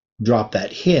dropped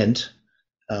that hint,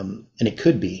 and it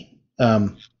could be.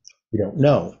 We don't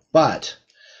know. But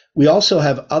we also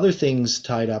have other things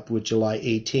tied up with July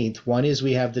 18th. One is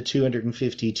we have the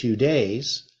 252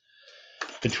 days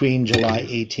between July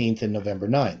 18th and November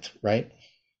 9th, right?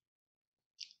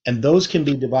 And those can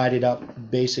be divided up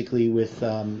basically with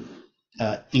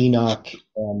Enoch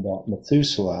and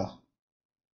Methuselah.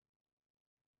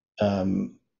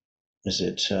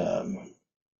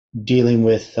 Dealing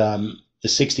with the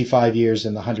 65 years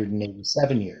and the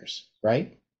 187 years,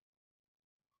 right?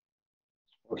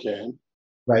 Okay.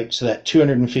 Right, so that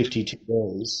 252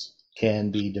 days can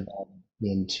be divided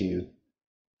into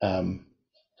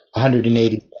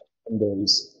 180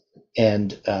 days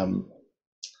and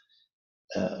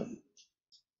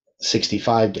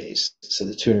 65 days. So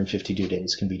the 252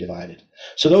 days can be divided.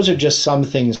 So those are just some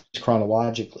things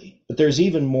chronologically, but there's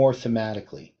even more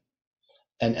thematically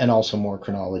and also more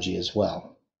chronology as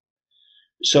well.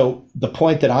 So the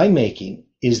point that I'm making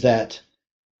is that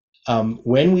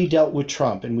when we dealt with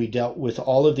Trump and we dealt with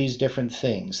all of these different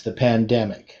things, the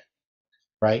pandemic,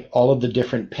 right? All of the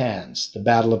different pans, the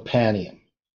Battle of Panium.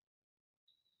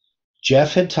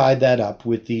 Jeff had tied that up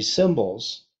with these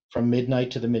symbols from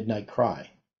midnight to the midnight cry.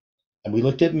 And we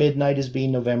looked at midnight as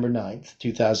being November 9th,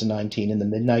 2019, and the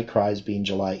midnight cry as being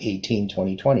July 18,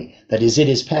 2020. That is, it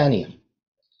is Panium.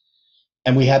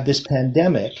 And we have this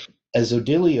pandemic, as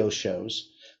Odilio shows,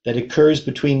 that occurs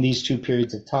between these two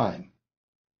periods of time.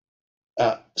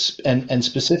 And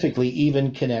specifically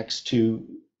even connects to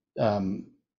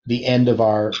the end of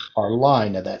our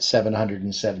line of that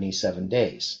 777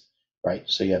 days, right?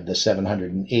 So you have the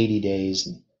 780 days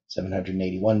and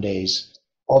 781 days,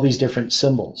 all these different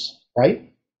symbols,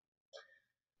 right?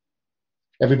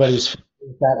 Everybody's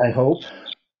with that, I hope.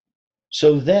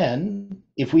 So then,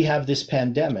 if we have this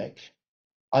pandemic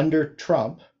under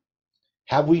Trump,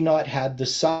 have we not had the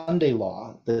Sunday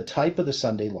law, the type of the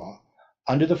Sunday law,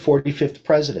 under the 45th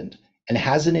president, and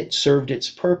hasn't it served its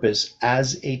purpose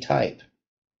as a type?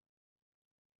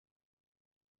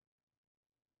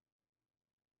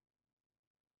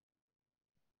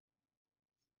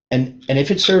 And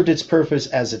if it served its purpose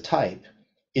as a type,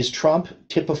 is Trump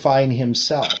typifying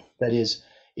himself? That is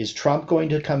Trump going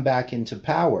to come back into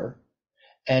power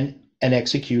and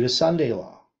execute a Sunday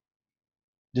law?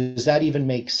 Does that even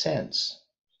make sense?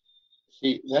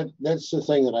 See, that's the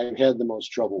thing that I've had the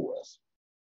most trouble with.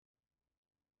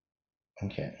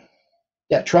 Okay.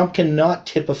 Yeah, Trump cannot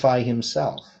typify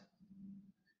himself.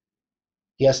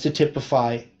 He has to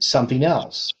typify something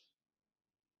else.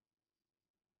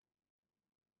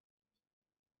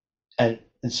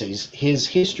 and so his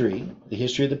history, the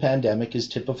history of the pandemic, is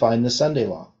typifying the Sunday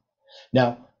law.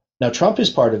 Now Trump is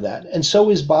part of that, and so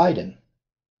is Biden,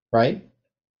 right?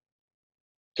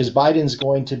 Because Biden's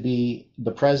going to be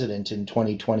the president in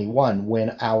 2021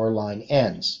 when our line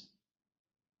ends.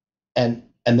 And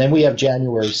then we have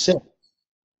January 6th,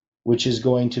 which is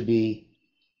going to be,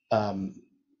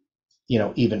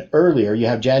 even earlier. You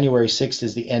have January 6th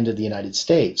is the end of the United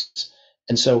States.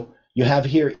 And so you have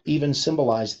here even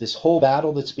symbolized this whole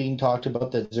battle that's being talked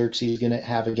about that Xerxes is going to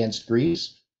have against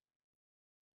Greece,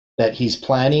 that he's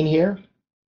planning here.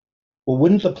 Well,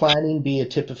 wouldn't the planning be a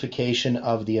typification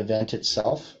of the event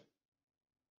itself?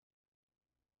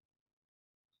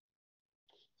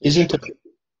 Isn't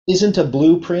a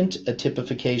blueprint a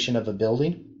typification of a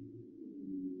building?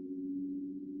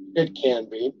 It can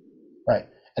be. Right.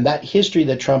 And that history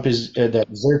that that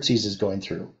Xerxes is going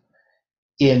through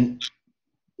in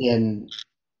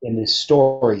this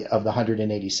story of the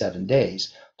 187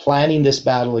 days, planning this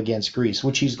battle against Greece,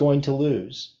 which he's going to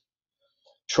lose.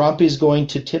 Trump is going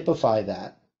to typify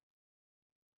that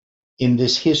in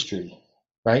this history,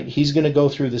 right? He's going to go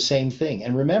through the same thing.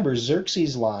 And remember,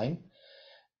 Xerxes' line,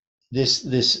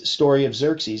 this story of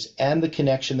Xerxes and the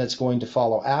connection that's going to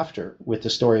follow after with the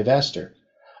story of Esther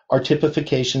are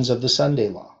typifications of the Sunday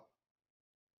law.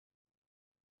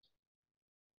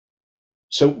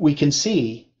 So we can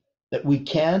see that we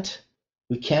can't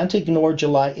ignore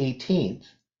July 18th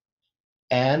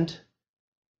and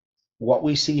what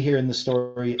we see here in the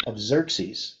story of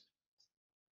Xerxes.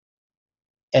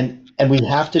 And we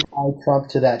have to tie Trump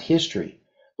to that history.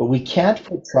 But we can't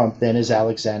put Trump then as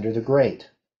Alexander the Great.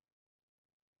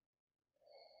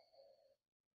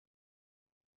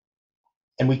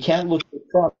 And we can't look at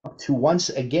Trump to once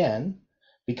again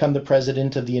become the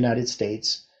president of the United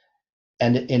States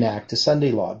and enact a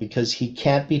Sunday law, because he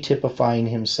can't be typifying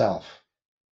himself.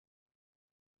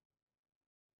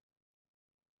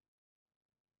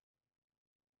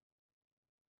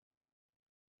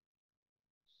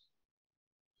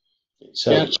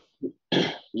 So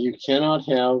you cannot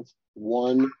have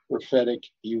one prophetic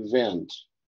event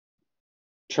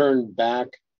turn back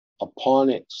upon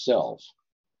itself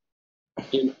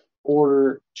in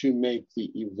order to make the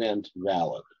event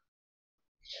valid.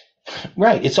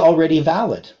 Right. It's already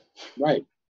valid. Right.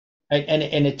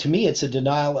 And to me, it's a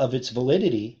denial of its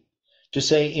validity to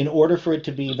say in order for it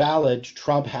to be valid,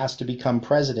 Trump has to become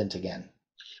president again.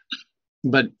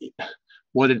 But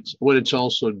what it's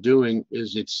also doing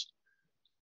is it's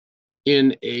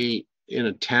in a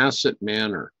tacit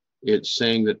manner, it's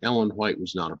saying that Ellen White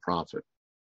was not a prophet.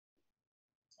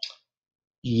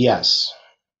 Yes.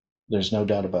 There's no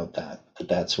doubt about that, but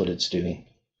that's what it's doing.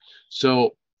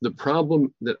 So the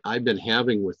problem that I've been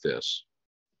having with this,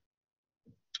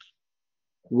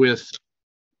 with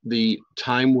the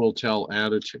time will tell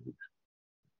attitude,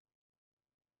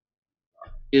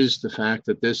 is the fact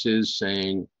that this is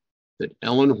saying that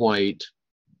Ellen White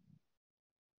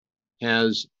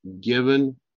has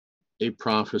given a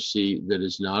prophecy that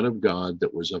is not of God,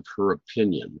 that was of her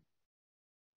opinion,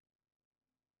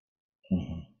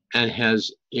 and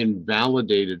has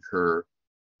invalidated her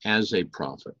as a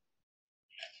prophet.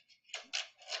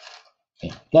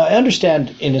 Now, I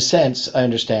understand, in a sense,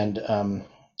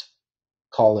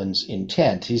 Colin's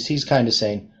intent. He's kind of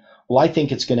saying, well, I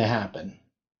think it's going to happen.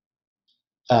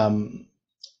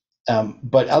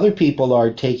 But other people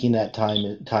are taking that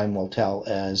time will tell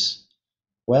as,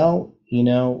 well, we're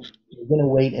going to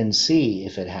wait and see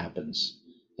if it happens.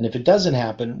 And if it doesn't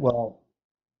happen, well,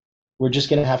 we're just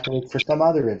going to have to wait for some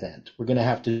other event. We're going to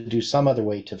have to do some other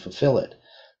way to fulfill it.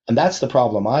 And that's the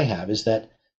problem I have, is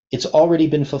that it's already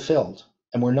been fulfilled.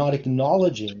 And we're not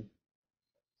acknowledging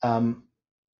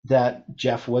that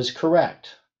Jeff was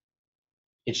correct.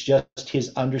 It's just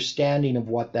his understanding of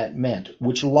what that meant,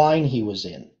 which line he was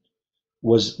in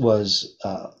was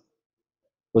the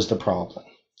problem.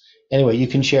 Anyway, you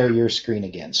can share your screen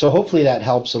again. So hopefully that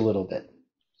helps a little bit.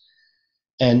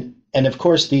 And of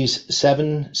course, these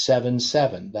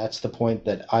 777, that's the point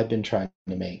that I've been trying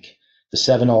to make. The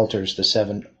 7 altars, the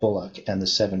 7 bullock, and the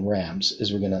 7 rams,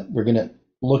 is we're gonna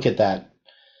look at that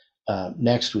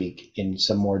next week in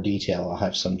some more detail. I'll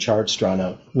have some charts drawn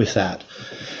out with that.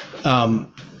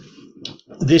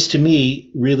 This to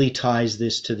me really ties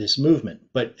this to this movement.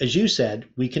 But as you said,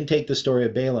 we can take the story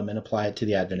of Balaam and apply it to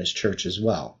the Adventist Church as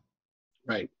well.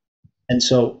 Right. And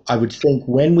so I would think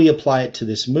when we apply it to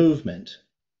this movement,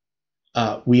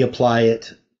 we apply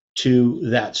it to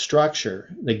that structure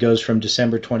that goes from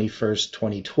December 21st,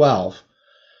 2012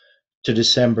 to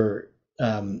December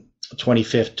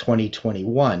 25th,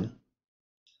 2021.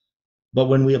 But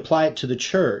when we apply it to the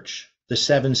church, the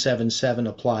 777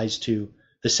 applies to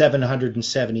the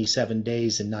 777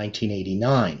 days in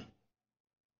 1989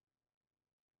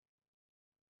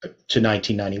 to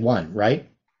 1991, right?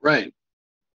 Right.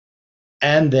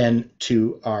 And then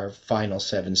to our final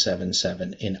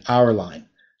 777 in our line.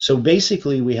 So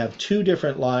basically, we have two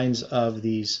different lines of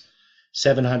these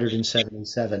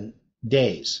 777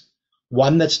 days.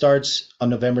 One that starts on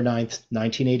November 9th,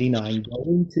 1989,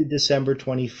 going to December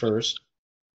 21st,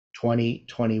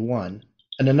 2021,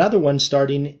 and another one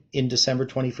starting in December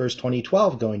 21st,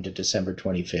 2012, going to December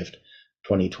 25th,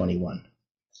 2021.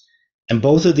 And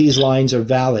both of these lines are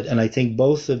valid, and I think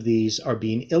both of these are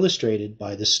being illustrated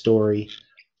by the story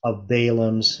of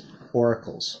Balaam's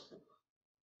oracles.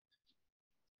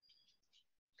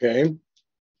 Okay.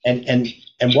 And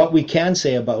what we can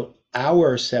say about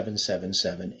our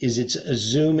 777 is it's a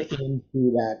zoom into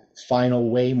that final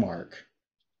waymark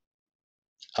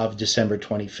of December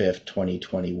 25th,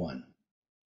 2021.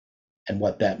 And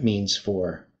what that means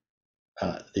for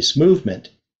this movement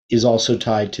is also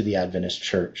tied to the Adventist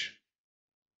Church.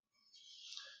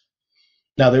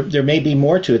 Now, there may be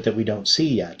more to it that we don't see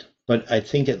yet, but I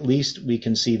think at least we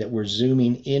can see that we're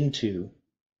zooming into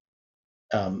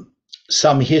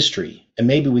some history, and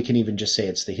maybe we can even just say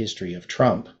it's the history of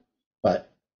Trump,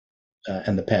 but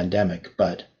and the pandemic.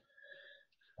 But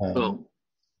well,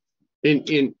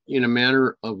 in a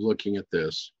manner of looking at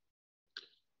this,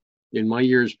 in my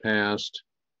years past,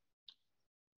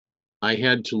 I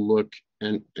had to look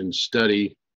and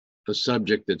study a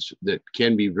subject that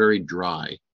can be very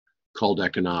dry, called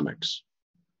economics.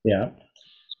 Yeah.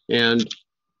 And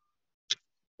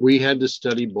we had to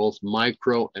study both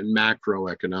micro and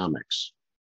macroeconomics.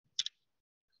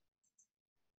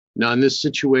 Now, in this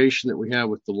situation that we have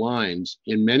with the lines,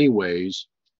 in many ways,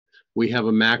 we have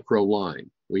a macro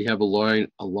line. We have a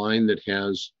line that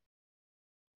has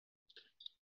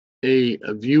a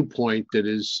viewpoint that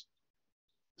is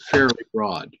fairly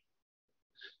broad.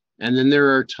 And then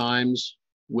there are times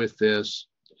with these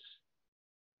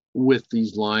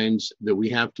lines that we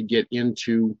have to get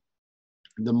into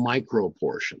the micro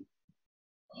portion,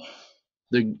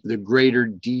 the greater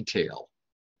detail,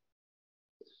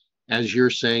 as you're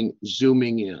saying,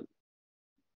 zooming in.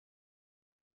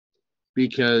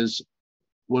 Because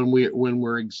when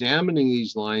we're examining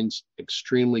these lines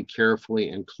extremely carefully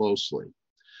and closely,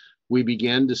 we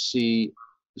begin to see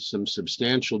some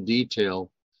substantial detail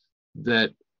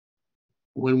that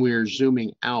when we're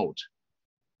zooming out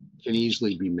can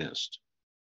easily be missed.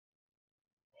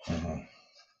 Uh-huh.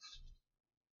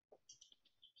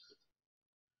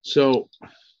 So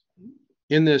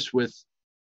in this with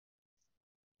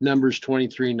Numbers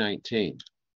 23:19,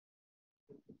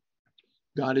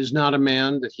 God is not a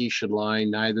man that he should lie,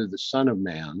 neither the son of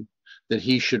man that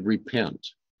he should repent.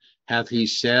 Hath he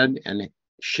said, and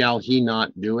shall he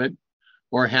not do it?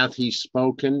 Or hath he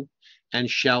spoken, and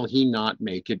shall he not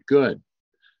make it good?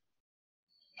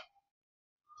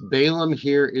 Balaam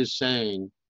here is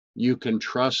saying, you can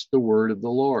trust the word of the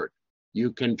Lord.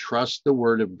 You can trust the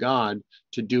word of God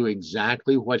to do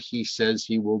exactly what he says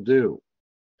he will do.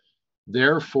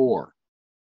 Therefore,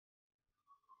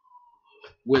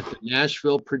 with the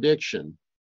Nashville prediction,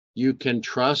 you can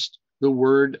trust the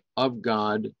word of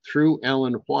God through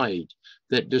Ellen White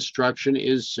that destruction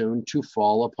is soon to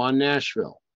fall upon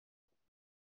Nashville.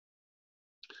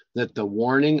 That the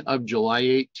warning of July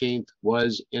 18th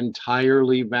was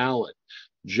entirely valid,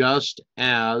 just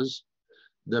as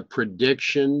the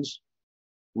predictions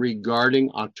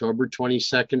regarding October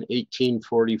 22nd,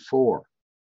 1844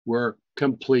 were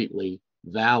completely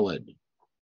valid.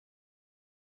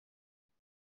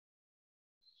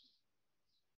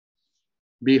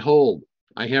 Behold,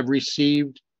 I have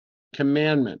received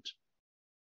commandment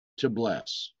to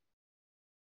bless.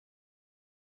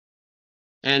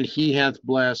 And he hath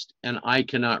blessed, and I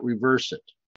cannot reverse it.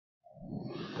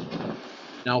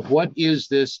 Now, what is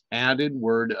this added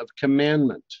word of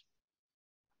commandment?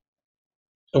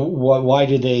 Why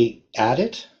did they add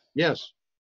it? Yes.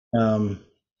 Well,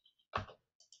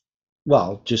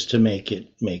 just to make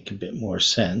it make a bit more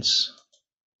sense.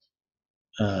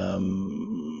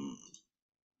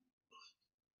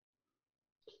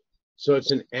 So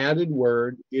it's an added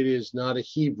word. It is not a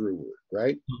Hebrew word,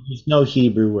 right? There's no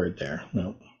Hebrew word there.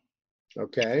 No.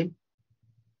 Okay.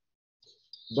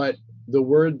 But the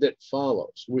word that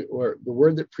follows, or the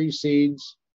word that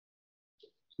precedes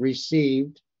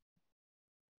received,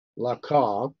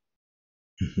 lakah,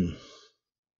 Mm-hmm.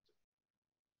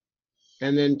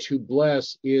 and then to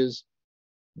bless is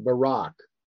barak.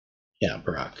 Yeah,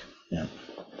 Barak. Yeah.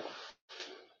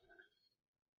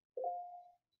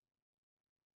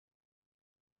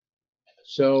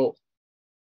 So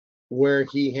where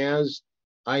he has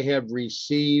I have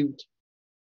received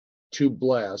to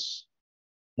bless,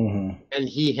 Mm-hmm. and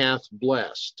he hath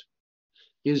blessed.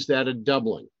 Is that a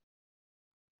doubling?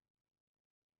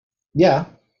 Yeah.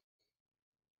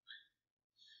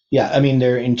 Yeah, I mean,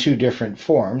 they're in two different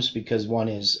forms because one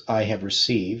is I have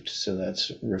received, so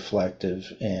that's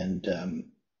reflective and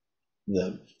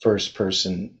the first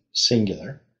person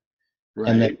singular.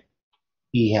 And then Right.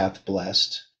 he hath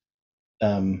blessed.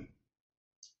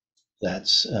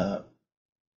 That's the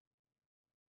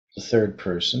third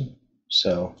person.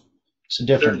 So it's a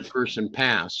different, Third person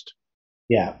past.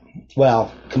 yeah,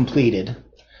 well, completed.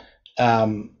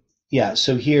 Yeah,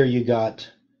 so here you got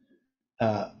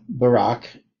Barak.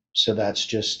 So that's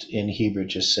just in Hebrew,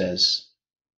 just says,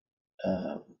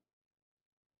 uh,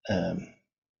 um,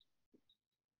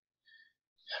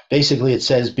 basically it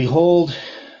says, behold,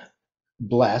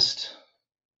 blessed.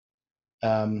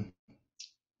 Um,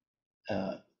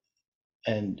 uh,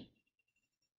 and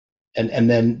and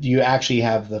then you actually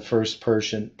have the first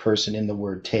person in the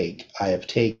word take. I have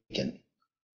taken.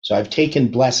 So I've taken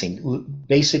blessing.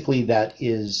 Basically, that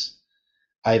is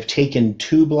I've taken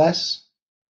to bless.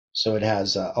 So it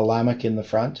has a lamech in the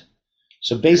front.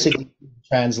 So basically,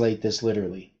 translate this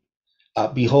literally.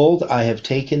 Behold, I have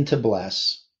taken to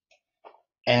bless,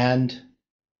 and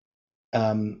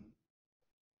um,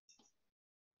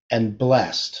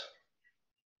 blessed.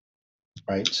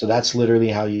 Right. So that's literally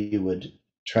how you would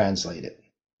translate it.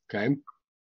 Okay.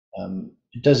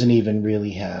 It doesn't even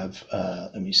really have.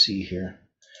 Let me see here.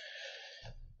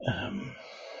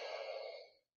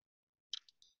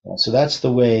 So that's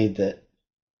the way that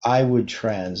I would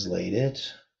translate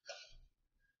it.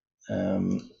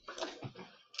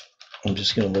 I'm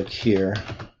just going to look here.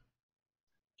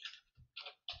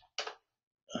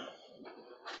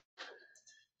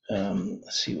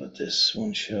 Let's see what this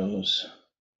one shows.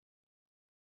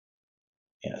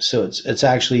 Yeah, so it's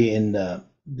actually in the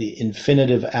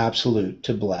infinitive absolute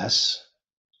to bless,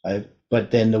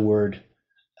 but then the word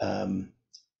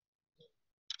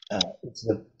it's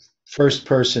the first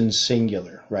person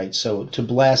singular, right? So to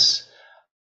bless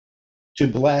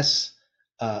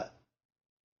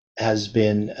has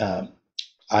been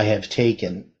I have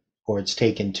taken, or it's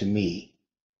taken to me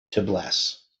to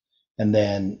bless. And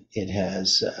then it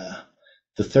has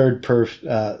the third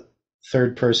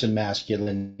person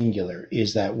masculine singular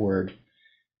is that word.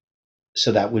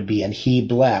 So that would be, and he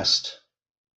blessed.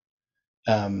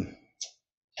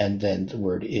 And then the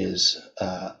word is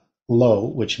lo,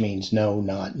 which means no,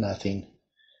 not, nothing.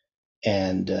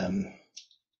 And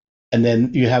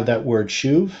then you have that word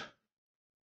shuv.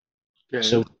 Okay.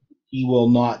 So he will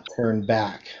not turn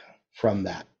back from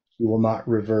that. He will not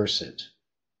reverse it.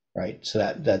 Right. So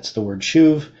that's the word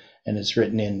shuv, and it's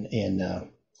written in the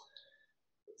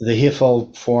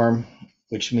Hifal form,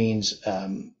 which means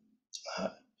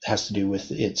has to do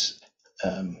with its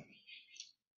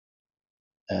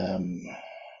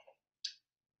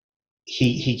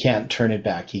he can't turn it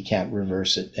back, he can't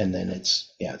reverse it, and then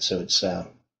it's so it's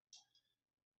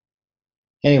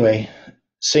anyway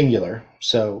singular.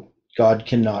 So God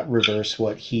cannot reverse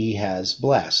what he has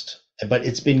blessed, but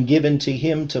it's been given to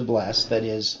him to bless. That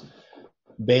is,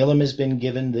 Balaam has been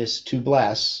given this to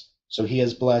bless, so he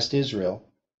has blessed Israel,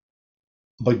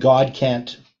 but God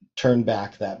can't turn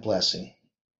back that blessing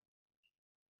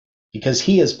because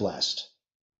he is blessed,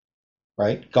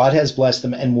 right? God has blessed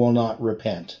them and will not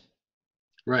repent.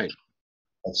 Right.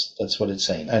 That's what it's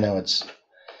saying. I know it's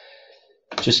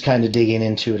just kind of digging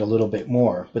into it a little bit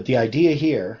more, but the idea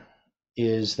here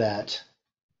is that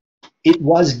it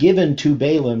was given to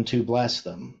Balaam to bless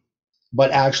them,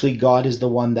 but actually God is the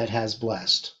one that has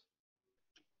blessed,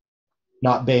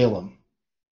 not Balaam.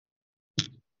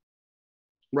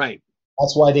 Right.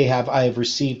 That's why they have, I have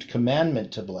received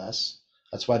commandment to bless.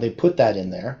 That's why they put that in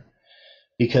there,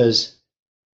 because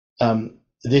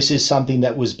this is something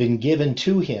that was been given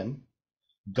to him.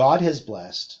 God has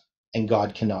blessed, and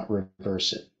God cannot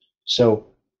reverse it. So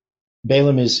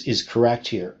Balaam is correct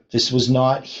here. This was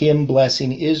not him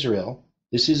blessing Israel.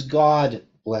 This is God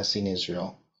blessing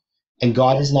Israel. And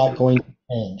God is not going to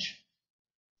change.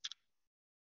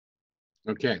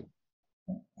 Okay.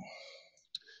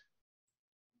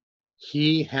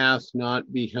 He hath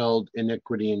not beheld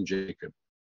iniquity in Jacob,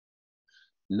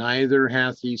 neither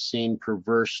hath he seen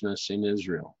perverseness in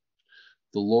Israel.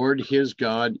 The Lord his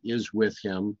God is with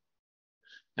him,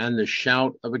 and the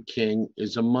shout of a king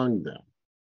is among them.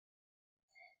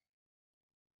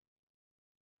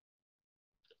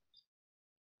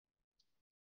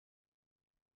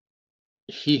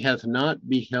 He hath not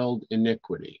beheld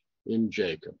iniquity in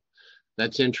Jacob.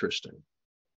 That's interesting.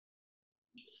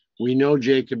 We know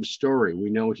Jacob's story. We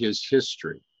know his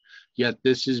history. yet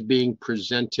this is being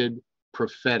presented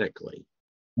prophetically.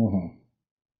 Mm-hmm.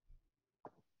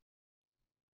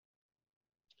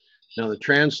 Now, the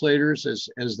translators,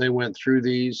 as they went through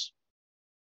these,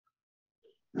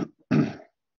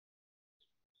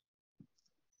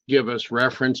 give us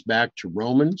reference back to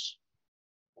Romans.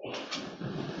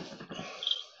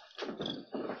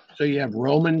 So you have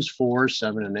Romans 4,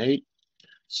 7, and 8,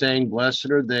 saying, blessed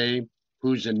are they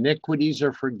whose iniquities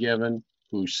are forgiven,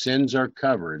 whose sins are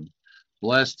covered.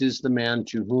 Blessed is the man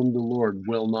to whom the Lord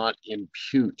will not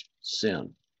impute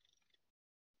sin.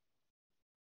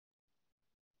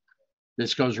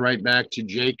 This goes right back to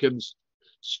Jacob's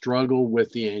struggle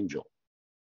with the angel.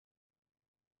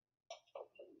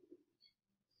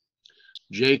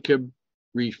 Jacob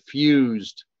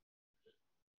refused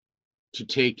to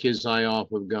take his eye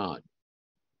off of God.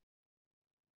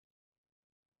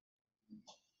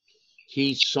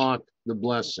 He sought the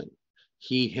blessing.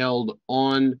 He held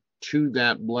on to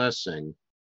that blessing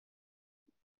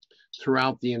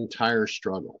throughout the entire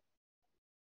struggle.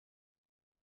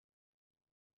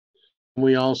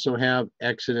 We also have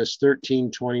Exodus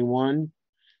 13:21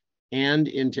 and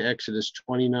into Exodus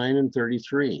 29 and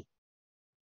 33.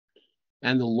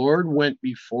 And the Lord went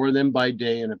before them by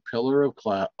day in a pillar of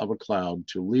a cloud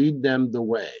to lead them the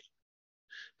way,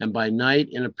 and by night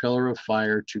in a pillar of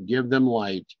fire to give them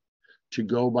light, to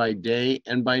go by day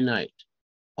and by night,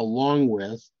 along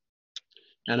with,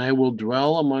 and I will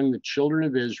dwell among the children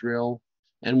of Israel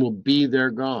and will be their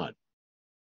God,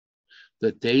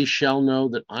 that they shall know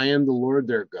that I am the Lord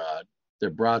their God,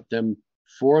 that brought them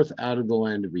forth out of the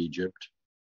land of Egypt,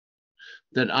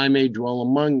 that I may dwell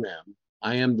among them.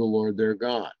 I am the Lord their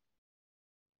God.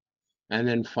 And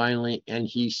then finally, and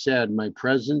he said, my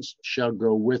presence shall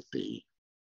go with thee,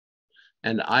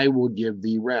 and I will give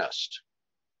thee rest.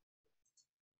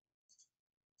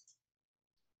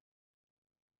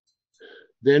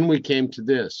 Then we came to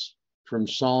this from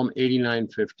Psalm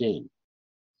 89:15.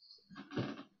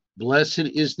 Blessed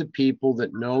is the people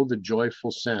that know the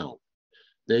joyful sound.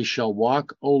 They shall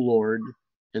walk, O Lord,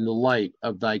 in the light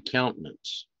of thy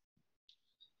countenance.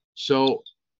 So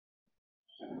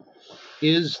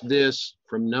is this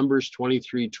from Numbers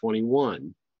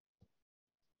 23:21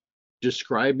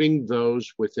 describing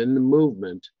those within the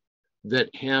movement that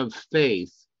have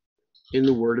faith in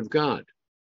the Word of God?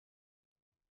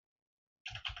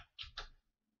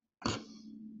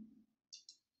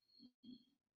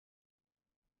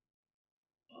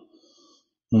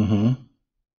 Mm-hmm.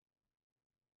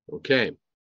 Okay.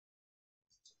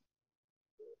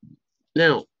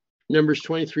 Now, Numbers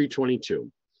 23:22.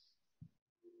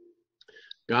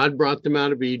 God brought them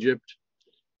out of Egypt.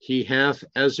 He hath,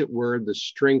 as it were, the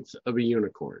strength of a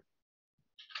unicorn.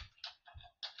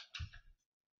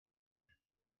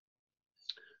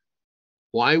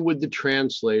 Why would the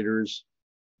translators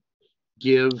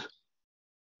give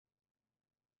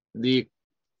the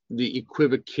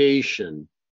equivocation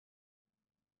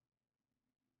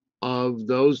of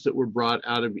those that were brought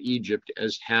out of Egypt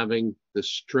as having the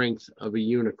strength of a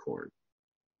unicorn?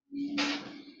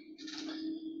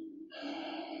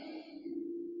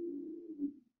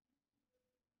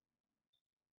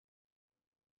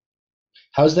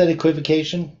 How's that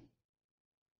equivocation?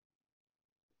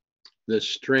 The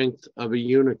strength of a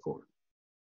unicorn.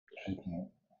 Mm-hmm.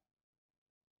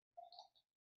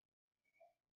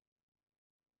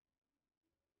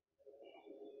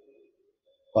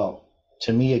 Well,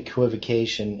 to me,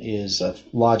 equivocation is a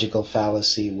logical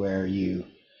fallacy where you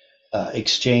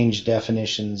exchange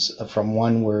definitions from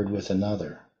one word with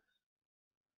another.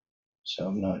 So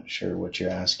I'm not sure what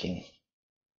you're asking.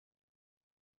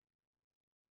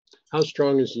 How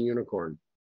strong is a unicorn?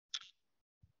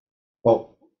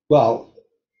 Well,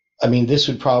 I mean, this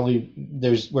would probably,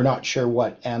 we're not sure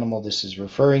what animal this is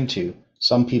referring to.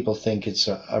 Some people think it's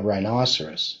a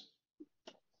rhinoceros.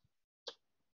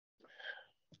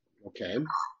 Okay.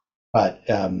 But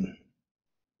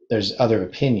there's other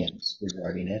opinions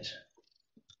regarding it.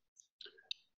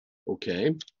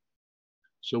 Okay.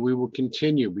 So we will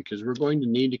continue because we're going to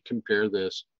need to compare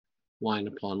this line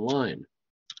upon line.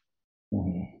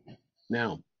 Mm-hmm.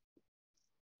 Now,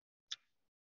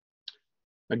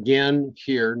 again,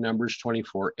 here, Numbers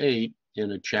 24:8,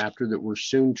 in a chapter that we're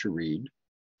soon to read,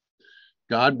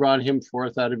 God brought him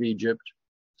forth out of Egypt.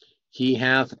 He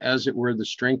hath, as it were, the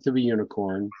strength of a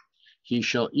unicorn. He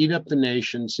shall eat up the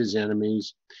nations, his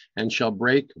enemies, and shall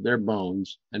break their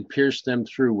bones and pierce them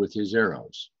through with his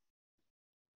arrows.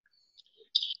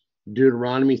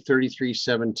 Deuteronomy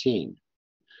 33:17.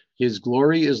 His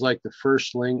glory is like the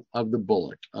firstling of the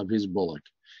bullock,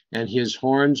 and his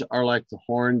horns are like the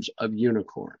horns of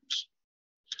unicorns.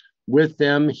 With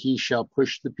them he shall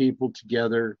push the people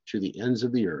together to the ends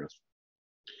of the earth,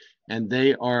 and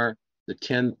they are the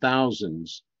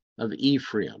 10,000s of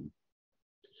Ephraim,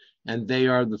 and they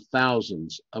are the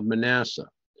thousands of Manasseh.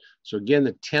 So again,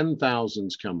 the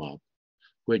 10,000s come up,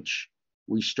 which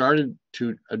we started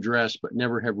to address but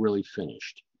never have really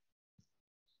finished.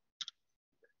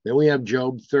 Then we have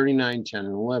Job 39, 10,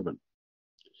 and 11.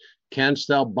 Canst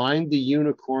thou bind the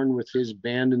unicorn with his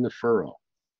band in the furrow?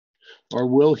 Or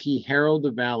will he harrow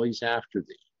the valleys after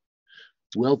thee?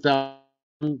 Wilt thou,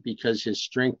 because his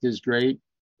strength is great?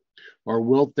 Or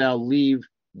wilt thou leave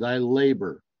thy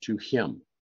labor to him?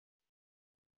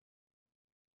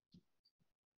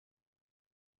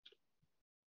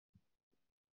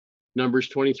 Numbers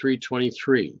 23,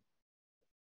 23.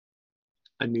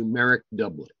 A numeric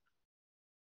doublet.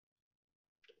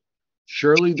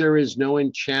 Surely there is no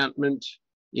enchantment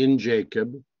in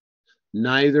Jacob,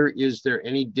 neither is there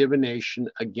any divination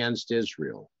against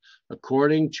Israel.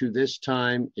 According to this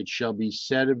time it shall be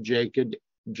said of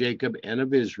Jacob and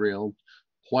of Israel,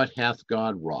 what hath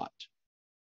God wrought?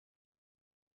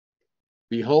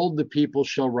 Behold, the people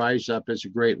shall rise up as a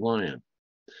great lion,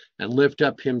 and lift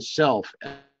up himself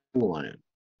as a lion.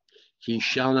 He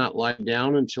shall not lie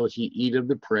down until he eat of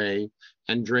the prey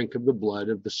and drink of the blood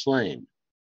of the slain.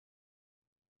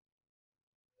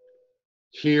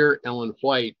 Here, Ellen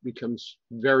White becomes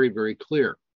very, very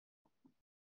clear.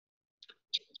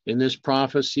 In this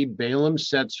prophecy, Balaam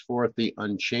sets forth the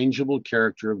unchangeable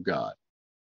character of God.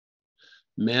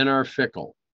 Men are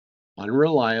fickle,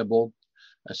 unreliable,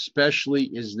 especially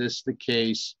is this the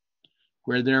case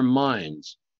where their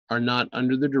minds are not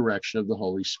under the direction of the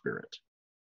Holy Spirit.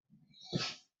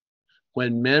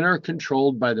 When men are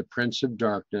controlled by the prince of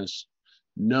darkness,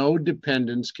 no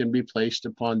dependence can be placed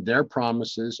upon their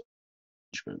promises.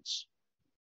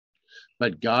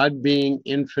 But God, being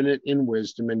infinite in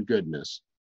wisdom and goodness,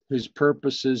 his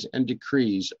purposes and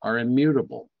decrees are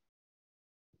immutable.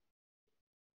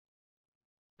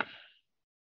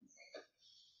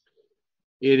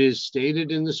 It is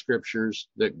stated in the scriptures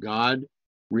that God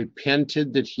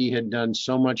repented that he had done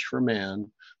so much for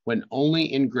man, when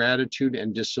only ingratitude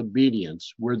and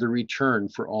disobedience were the return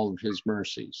for all of his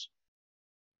mercies.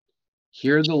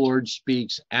 Here the Lord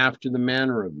speaks after the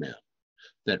manner of men,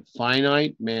 that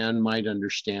finite man might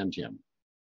understand him.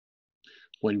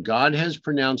 When God has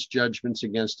pronounced judgments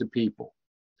against a people,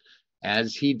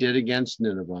 as he did against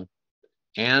Nineveh,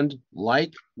 and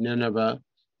like Nineveh,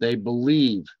 they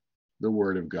believe the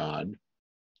word of God,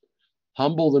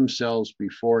 humble themselves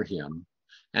before him,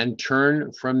 and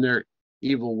turn from their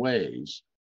evil ways,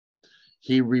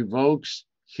 he revokes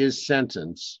his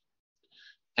sentence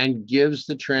and gives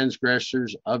the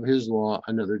transgressors of his law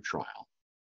another trial.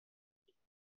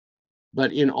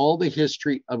 But in all the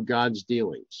history of God's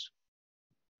dealings,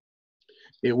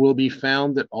 it will be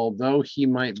found that although he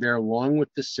might bear along with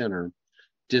the sinner,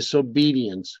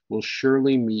 disobedience will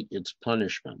surely meet its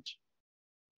punishment.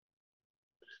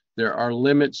 There are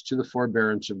limits to the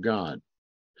forbearance of God.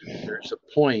 There is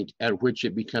a point at which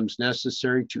it becomes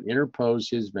necessary to interpose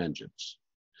his vengeance,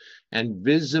 and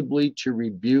visibly to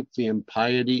rebuke the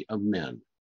impiety of men.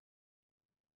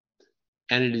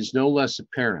 And it is no less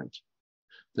apparent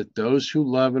that those who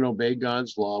love and obey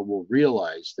God's law will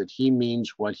realize that he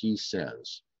means what he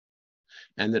says,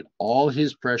 and that all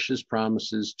his precious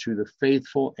promises to the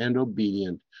faithful and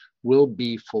obedient will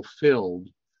be fulfilled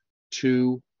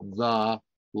to the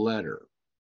letter.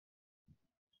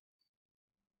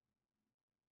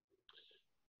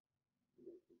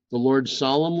 The Lord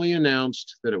solemnly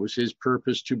announced that it was his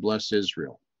purpose to bless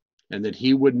Israel, and that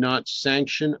he would not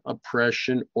sanction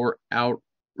oppression or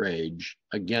outrage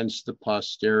against the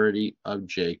posterity of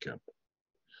Jacob,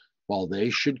 while they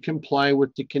should comply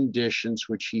with the conditions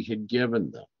which he had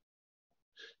given them.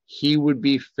 He would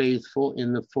be faithful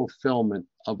in the fulfillment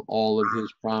of all of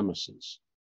his promises.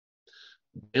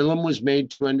 Balaam was made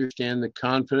to understand the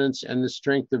confidence and the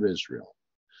strength of Israel.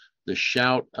 The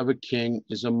shout of a king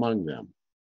is among them.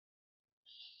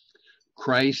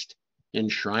 Christ,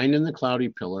 enshrined in the cloudy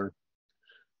pillar,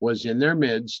 was in their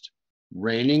midst,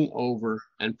 reigning over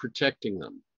and protecting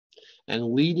them,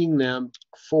 and leading them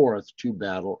forth to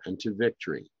battle and to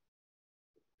victory.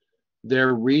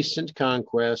 Their recent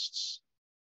conquests,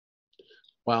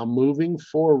 while moving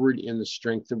forward in the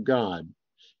strength of God,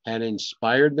 had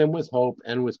inspired them with hope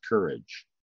and with courage.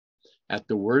 At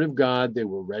the word of God, they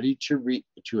were ready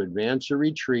to advance or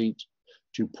retreat,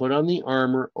 to put on the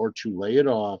armor or to lay it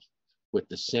off, with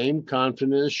the same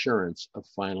confident assurance of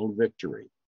final victory.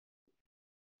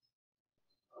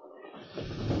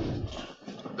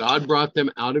 God brought them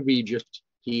out of Egypt.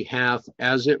 He hath,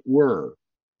 as it were,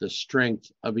 the strength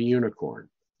of a unicorn.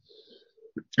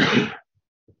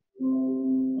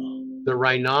 The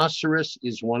rhinoceros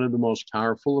is one of the most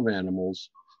powerful of animals,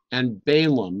 and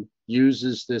Balaam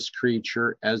uses this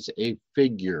creature as a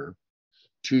figure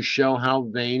to show how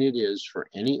vain it is for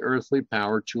any earthly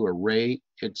power to array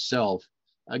itself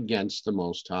against the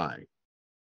Most High.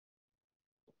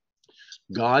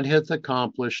 God hath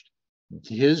accomplished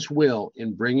his will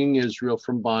in bringing Israel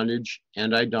from bondage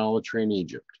and idolatry in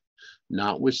Egypt,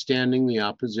 notwithstanding the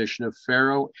opposition of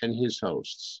Pharaoh and his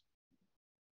hosts.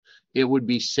 It would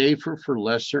be safer for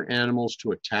lesser animals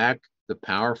to attack the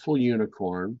powerful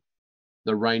unicorn,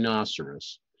 the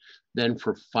rhinoceros, than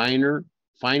for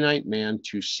finite man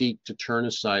to seek to turn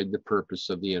aside the purpose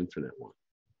of the infinite one.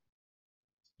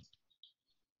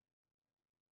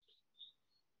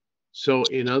 So,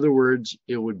 in other words,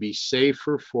 it would be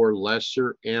safer for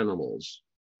lesser animals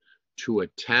to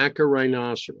attack a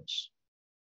rhinoceros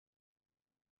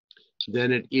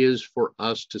than it is for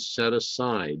us to set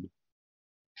aside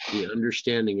the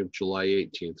understanding of July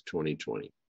 18th,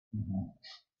 2020. Mm-hmm.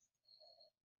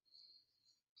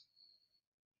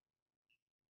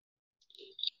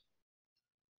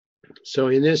 So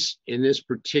in this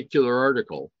particular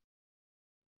article,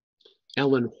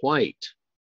 Ellen White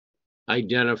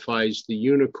identifies the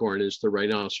unicorn as the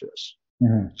rhinoceros.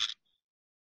 Mm-hmm.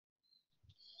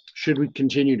 Should we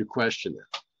continue to question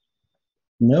that?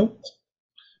 Nope.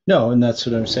 No, and that's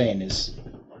what I'm saying is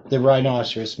the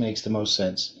rhinoceros makes the most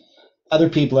sense. Other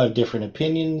people have different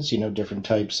opinions, different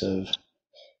types of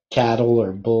cattle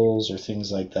or bulls or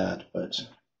things like that, but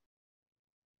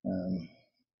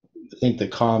I think the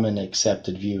common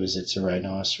accepted view is it's a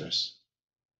rhinoceros.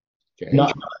 Okay.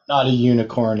 Not a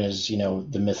unicorn as,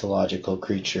 the mythological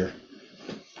creature.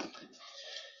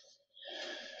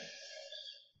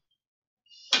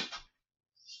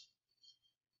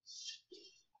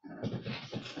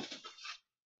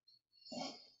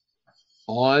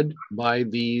 Awed by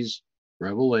these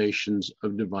revelations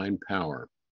of divine power,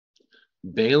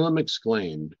 Balaam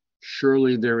exclaimed,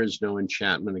 "Surely there is no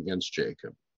enchantment against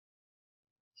Jacob,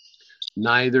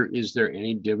 neither is there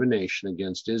any divination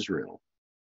against Israel."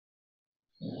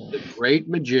 The great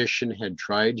magician had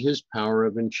tried his power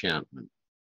of enchantment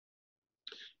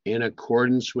in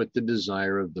accordance with the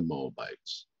desire of the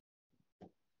Moabites.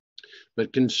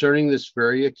 But concerning this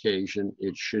very occasion,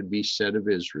 it should be said of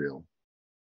Israel,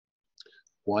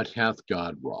 "What hath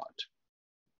God wrought?"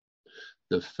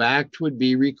 The fact would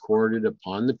be recorded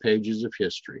upon the pages of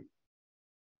history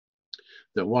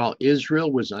that while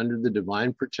Israel was under the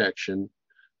divine protection,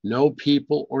 no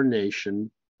people or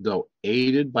nation, though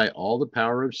aided by all the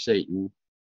power of Satan,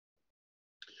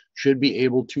 should be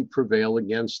able to prevail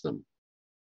against them.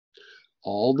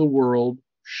 All the world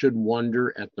should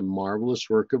wonder at the marvelous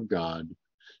work of God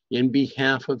in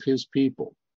behalf of his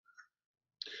people,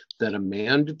 that a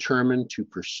man determined to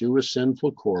pursue a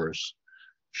sinful course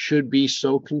should be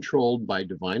so controlled by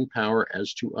divine power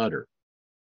as to utter,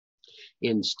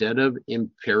 instead of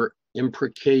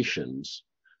imprecations,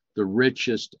 the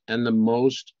richest and the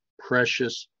most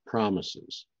precious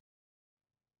promises,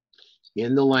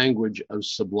 in the language of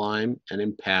sublime and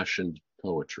impassioned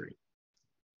poetry.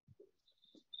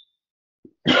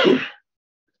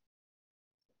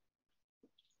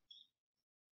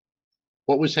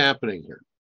 What was happening here?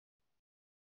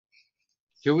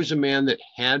 Here was a man that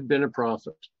had been a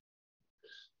prophet,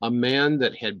 a man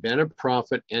that had been a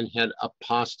prophet and had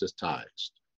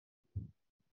apostatized.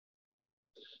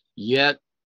 Yet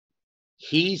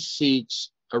he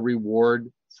seeks a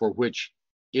reward for which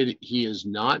he is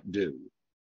not due.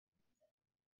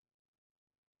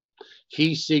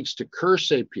 He seeks to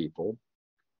curse a people,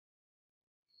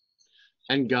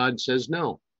 and God says,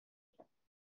 "No,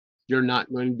 you're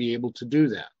not going to be able to do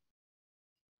that.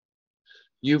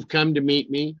 You've come to meet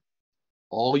me.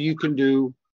 All you can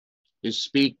do is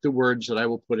speak the words that I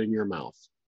will put in your mouth."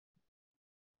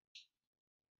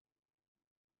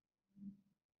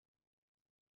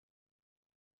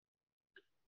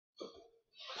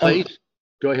 Please,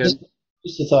 go ahead.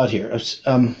 Just a thought here.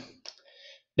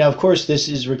 Now, of course, this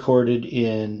is recorded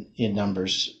in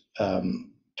Numbers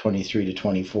 23 to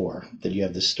 24, that you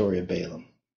have the story of Balaam.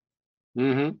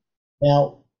 Mm-hmm.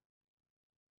 Now,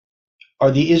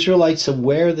 are the Israelites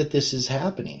aware that this is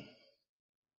happening?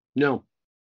 No.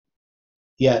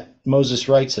 Yet Moses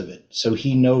writes of it, so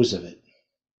he knows of it.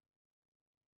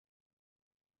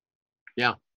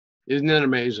 Yeah. Isn't that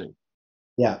amazing?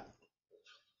 Yeah.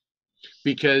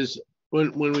 Because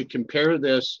when we compare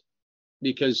this,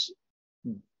 because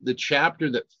the chapter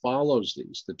that follows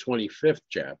these, the 25th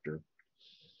chapter,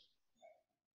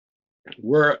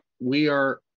 where we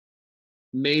are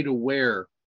made aware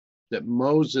that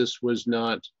Moses was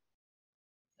not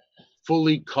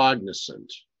fully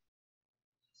cognizant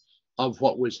of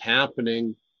what was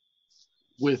happening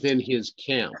within his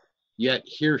camp. Yet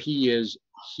here he is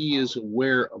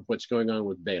aware of what's going on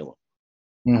with Balaam.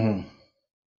 Mm-hmm.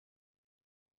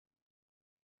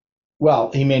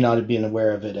 Well, he may not have been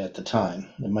aware of it at the time.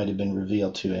 It might have been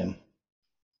revealed to him.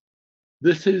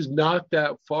 This is not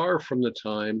that far from the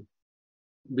time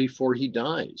before he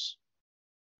dies.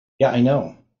 Yeah, I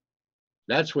know.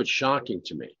 That's what's shocking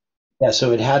to me. Yeah,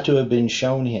 so it had to have been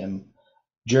shown him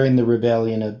during the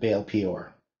rebellion of Baal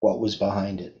Peor, what was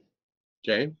behind it.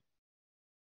 Okay?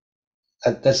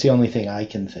 That's the only thing I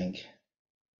can think.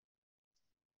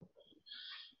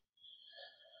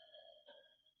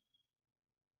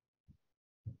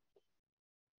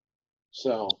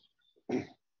 So,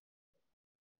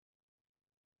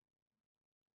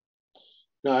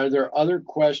 now are there other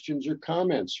questions or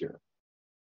comments here?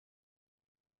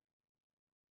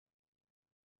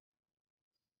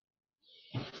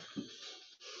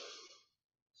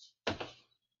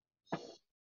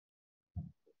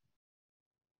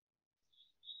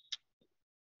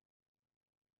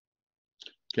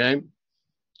 Okay?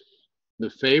 The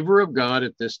favor of God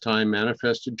at this time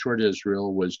manifested toward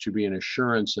Israel was to be an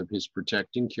assurance of his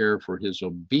protecting care for his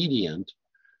obedient,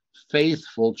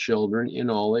 faithful children in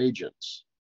all ages.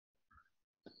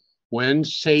 When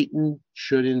Satan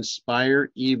should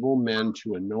inspire evil men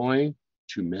to annoy,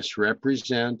 to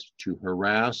misrepresent, to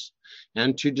harass,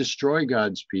 and to destroy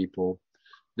God's people,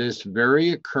 this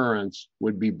very occurrence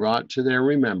would be brought to their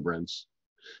remembrance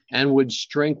and would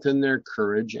strengthen their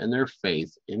courage and their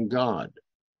faith in God.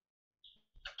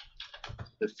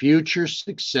 The future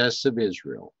success of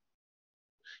Israel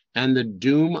and the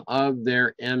doom of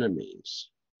their enemies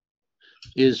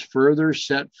is further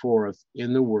set forth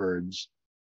in the words,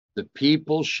 "The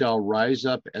people shall rise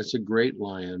up as a great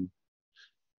lion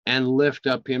and lift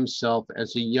up himself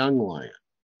as a young lion.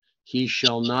 He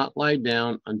shall not lie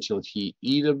down until he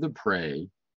eat of the prey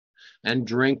and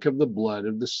drink of the blood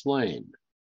of the slain."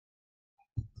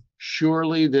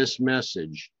 Surely this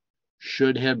message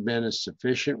should have been a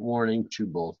sufficient warning to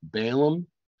both Balaam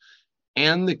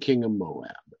and the king of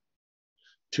Moab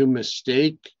to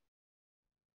mistake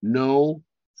no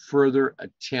further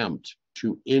attempt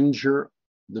to injure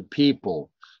the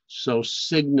people so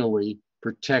signally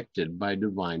protected by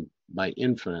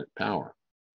infinite power.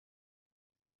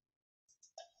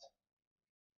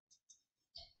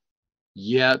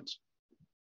 Yet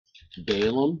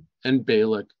Balaam and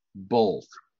Balak both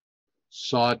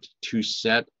sought to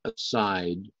set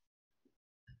aside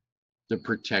the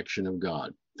protection of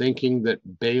God, thinking that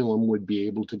Balaam would be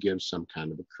able to give some kind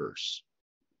of a curse.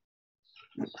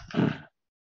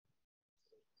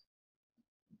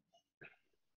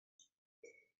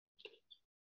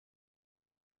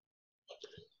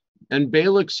 And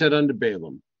Balak said unto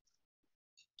Balaam,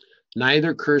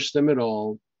 "Neither curse them at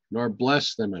all, nor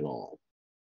bless them at all."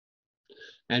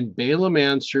 And Balaam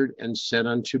answered and said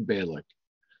unto Balak,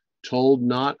 "Told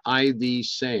not I thee,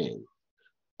 saying,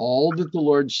 all that the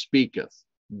Lord speaketh,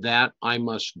 that I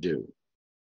must do?"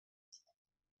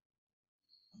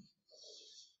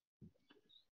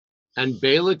 And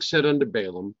Balak said unto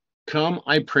Balaam, "Come,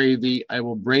 I pray thee, I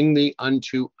will bring thee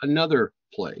unto another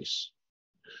place.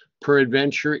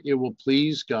 Peradventure it will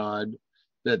please God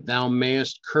that thou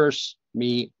mayest curse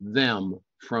me them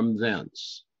from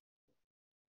thence."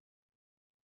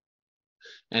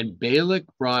 And Balak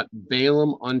brought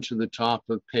Balaam unto the top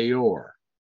of Peor,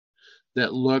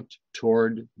 that looked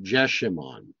toward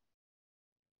Jeshimon.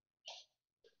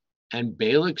 And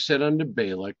Balaam said unto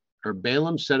Balak,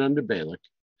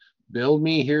 "Build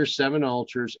me here 7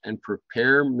 altars, and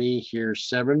prepare me here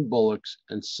 7 bullocks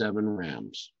and 7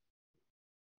 rams."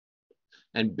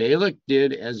 And Balak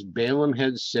did as Balaam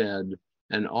had said,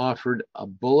 and offered a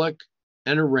bullock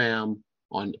and a ram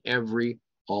on every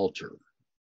altar.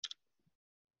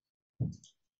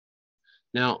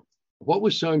 Now, what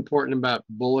was so important about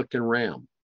bullock and ram?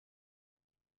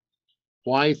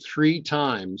 Why 3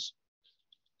 times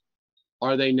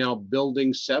are they now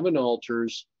building 7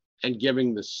 altars and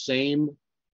giving the same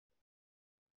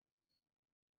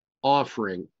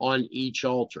offering on each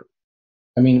altar?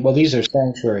 I mean, well, these are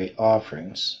sanctuary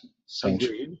offerings.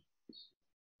 Agreed.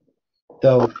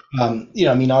 Though,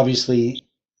 I mean, obviously,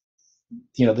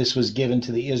 this was given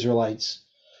to the Israelites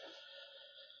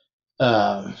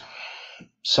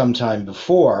sometime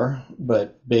before,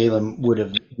 but Balaam would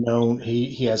have known,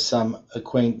 he has some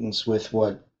acquaintance with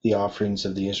what the offerings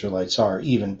of the Israelites are,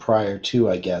 even prior to,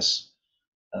 I guess,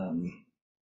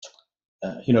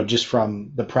 just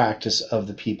from the practice of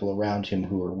the people around him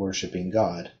who are worshiping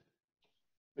God.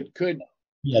 But could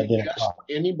Yeah, could didn't just cost.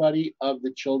 anybody of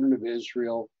the children of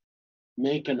Israel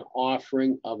make an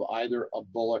offering of either a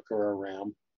bullock or a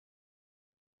ram?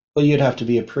 Well, you'd have to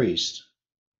be a priest.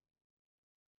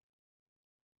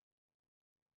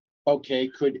 Okay,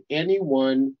 could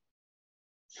anyone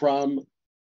from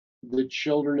the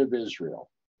children of Israel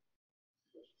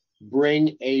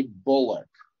bring a bullock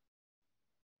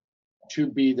to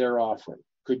be their offering?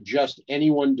 Could just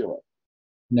anyone do it?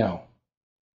 No.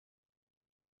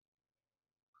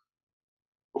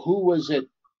 Who was it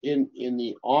in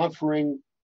the offering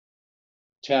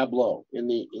tableau, in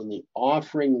the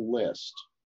offering list?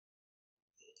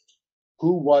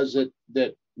 Who was it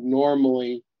that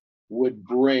normally would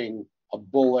bring a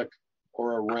bullock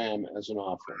or a ram as an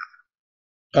offering?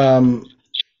 Um,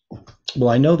 well,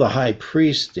 I know the high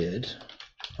priest did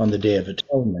on the Day of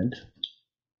Atonement.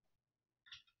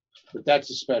 But that's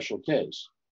a special case.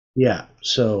 Yeah.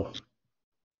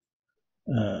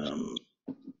 Um,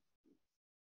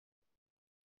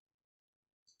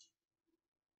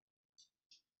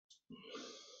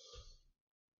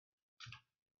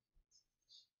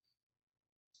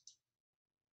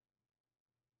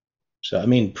 so, I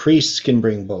mean, priests can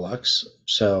bring bullocks.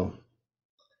 So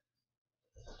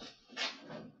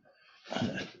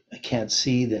I can't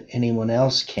see that anyone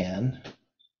else can.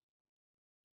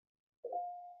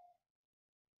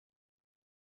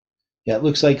 Yeah, it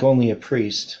looks like only a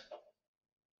priest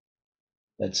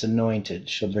that's anointed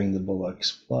shall bring the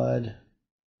bullock's blood.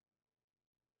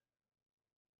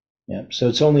 Yeah, so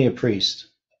it's only a priest.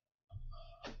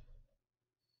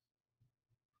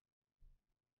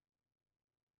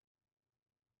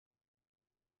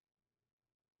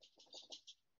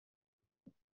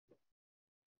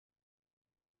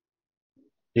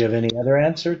 Do you have any other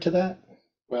answer to that?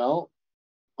 Well,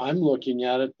 I'm looking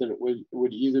at it that it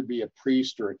would either be a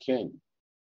priest or a king.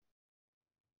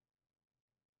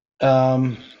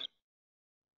 Um,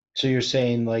 so you're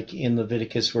saying like in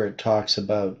Leviticus where it talks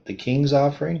about the king's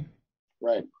offering?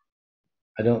 Right.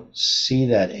 I don't see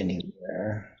that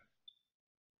anywhere.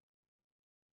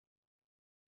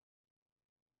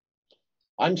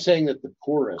 I'm saying that the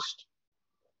poorest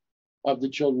of the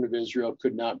children of Israel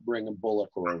could not bring a bullock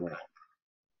or a ram.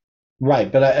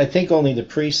 Right, but I think only the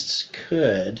priests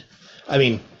could. I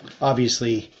mean,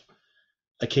 obviously,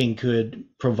 a king could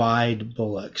provide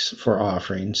bullocks for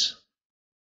offerings,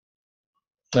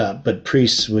 but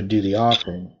priests would do the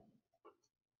offering.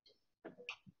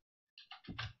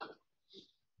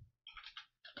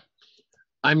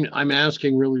 I'm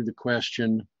asking really the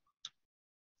question,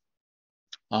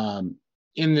 in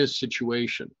this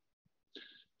situation,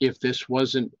 if this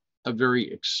wasn't a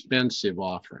very expensive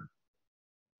offering,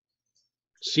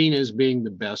 seen as being the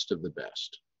best of the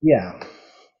best. Yeah,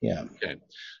 yeah. Okay.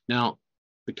 Now,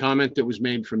 the comment that was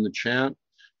made from the chat,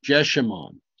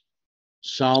 Jeshimon,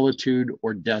 solitude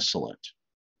or desolate.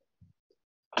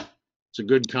 It's a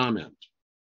good comment.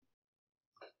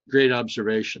 Great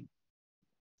observation.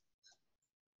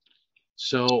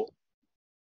 So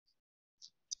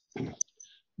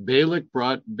Balak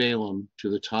brought Balaam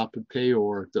to the top of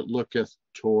Peor that looketh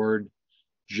toward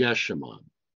Jeshimon.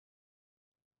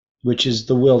 Which is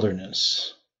the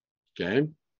wilderness. Okay.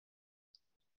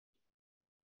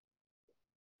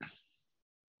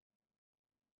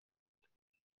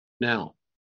 Now,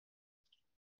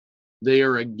 they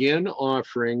are again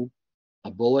offering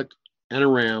a bullock and a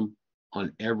ram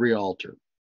on every altar.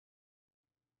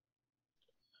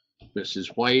 Mrs.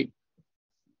 White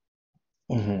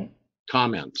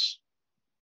comments,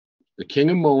 the king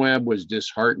of Moab was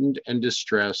disheartened and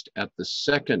distressed at the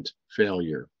second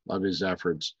failure of his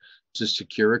efforts to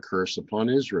secure a curse upon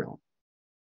Israel.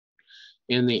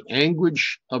 In the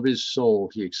anguish of his soul,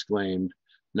 he exclaimed,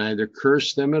 neither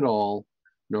curse them at all,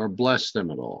 nor bless them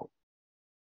at all.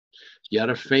 Yet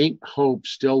a faint hope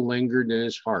still lingered in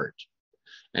his heart,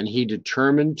 and he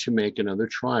determined to make another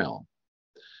trial.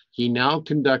 He now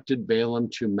conducted Balaam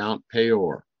to Mount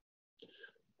Peor,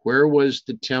 where was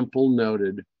the temple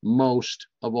noted most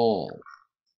of all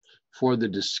for the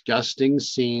disgusting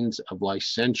scenes of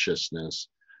licentiousness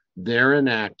there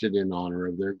enacted in honor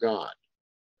of their God.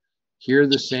 Here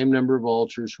the same number of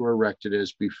altars were erected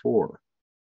as before,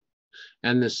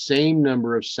 and the same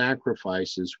number of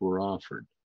sacrifices were offered.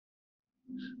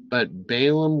 But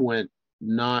Balaam went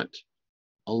not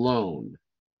alone,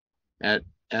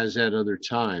 as at other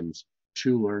times,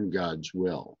 to learn God's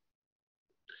will.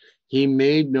 He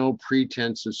made no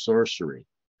pretense of sorcery,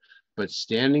 but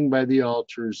standing by the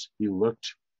altars, he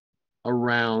looked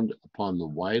around upon the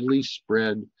widely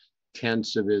spread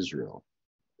tents of Israel.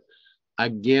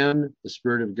 Again, the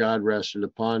Spirit of God rested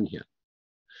upon him,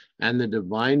 and the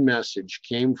divine message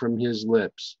came from his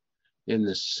lips in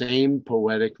the same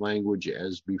poetic language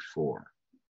as before.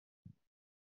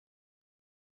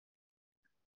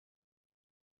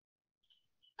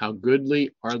 How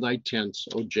goodly are thy tents,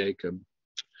 O Jacob,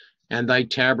 and thy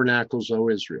tabernacles, O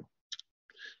Israel.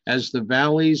 As the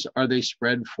valleys are they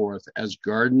spread forth, as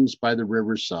gardens by the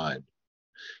riverside,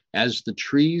 as the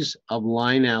trees of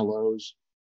line aloes,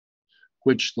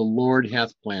 which the Lord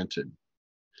hath planted,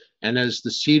 and as the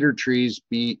cedar trees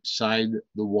beside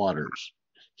the waters.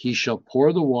 He shall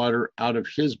pour the water out of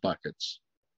his buckets,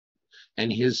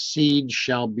 and his seed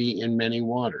shall be in many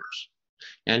waters,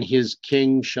 and his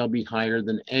king shall be higher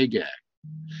than Agag,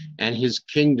 and his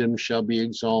kingdom shall be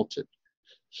exalted.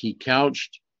 He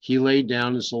couched, he lay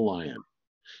down as a lion,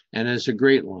 and as a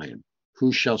great lion.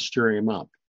 Who shall stir him up?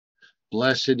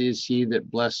 Blessed is he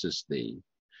that blesseth thee,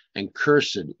 and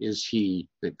cursed is he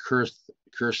that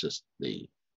curseth thee.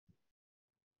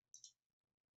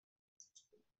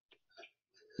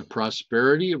 The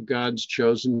prosperity of God's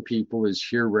chosen people is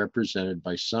here represented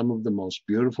by some of the most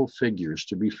beautiful figures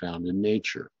to be found in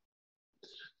nature.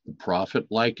 The prophet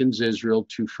likens Israel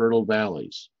to fertile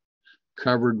valleys,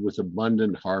 covered with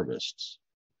abundant harvests,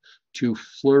 to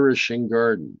flourishing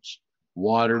gardens,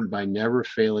 watered by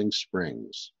never-failing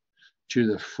springs, to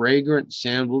the fragrant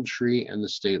sandal tree and the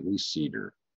stately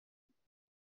cedar.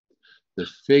 The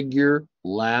figure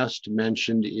last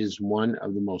mentioned is one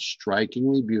of the most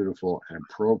strikingly beautiful and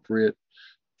appropriate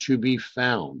to be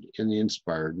found in the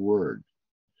inspired word.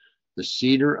 The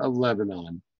cedar of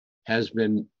Lebanon has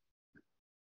the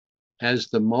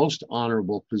most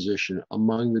honorable position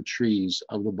among the trees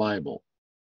of the Bible.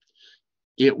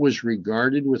 It was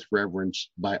regarded with reverence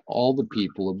by all the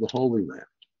people of the Holy Land.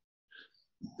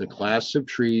 The class of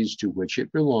trees to which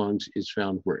it belongs is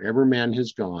found wherever man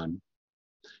has gone,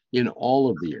 in all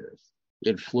of the earth.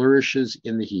 It flourishes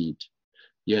in the heat,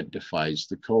 yet defies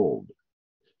the cold.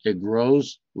 It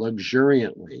grows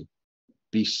luxuriantly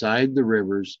beside the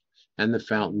rivers and the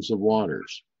fountains of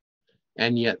waters,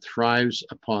 and yet thrives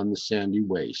upon the sandy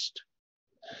waste.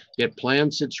 It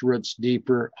plants its roots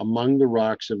deeper among the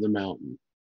rocks of the mountain,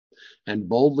 and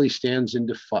boldly stands in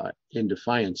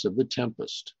defiance of the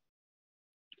tempest.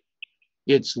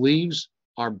 Its leaves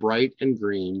are bright and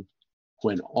green,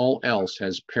 when all else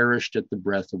has perished at the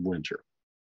breath of winter.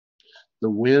 The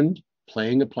wind,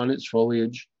 playing upon its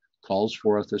foliage, calls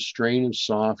forth a strain of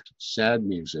soft, sad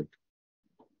music,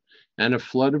 and a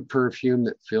flood of perfume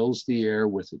that fills the air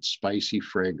with its spicy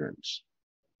fragrance.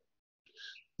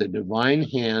 The divine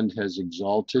hand has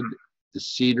exalted the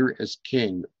cedar as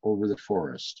king over the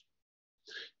forest.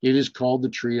 It is called the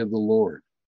tree of the Lord,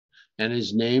 and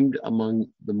is named among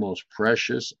the most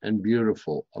precious and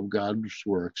beautiful of God's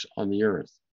works on the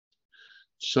earth.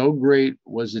 So great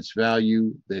was its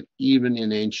value that even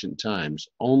in ancient times,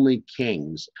 only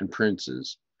kings and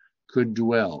princes could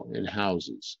dwell in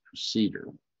houses of cedar.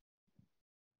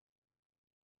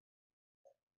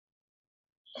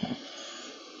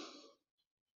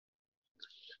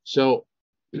 So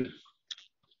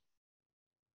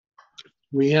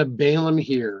we have Balaam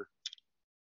here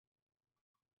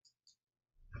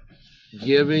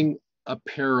giving a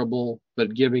parable,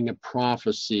 but giving a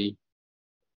prophecy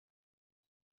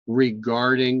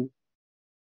regarding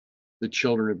the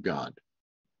children of God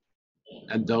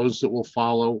and those that will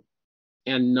follow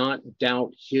and not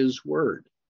doubt his word.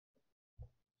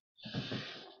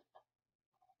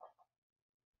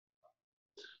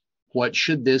 What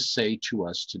should this say to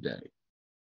us today?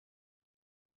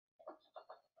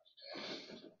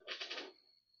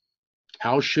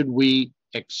 How should we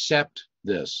accept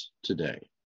this today?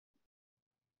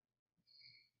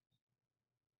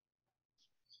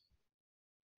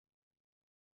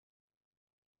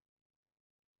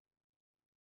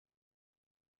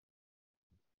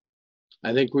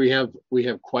 I think we have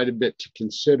quite a bit to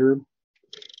consider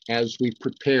as we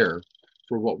prepare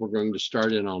for what we're going to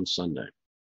start in on Sunday.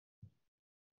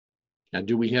 Now,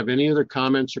 do we have any other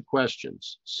comments or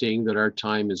questions, seeing that our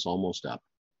time is almost up?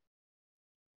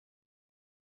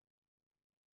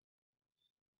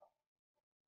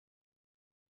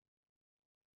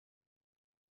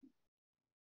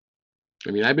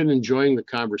 I mean, I've been enjoying the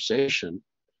conversation,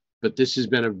 but this has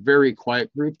been a very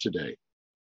quiet group today.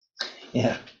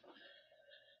 Yeah.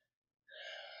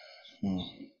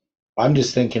 I'm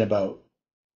just thinking about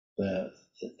the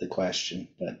question,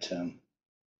 but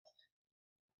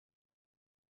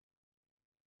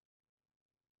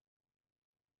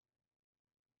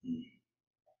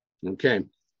Okay.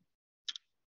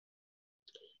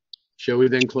 Shall we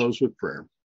then close with prayer?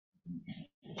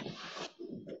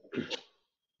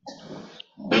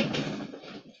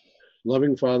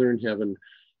 Loving Father in heaven,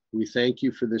 we thank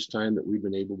you for this time that we've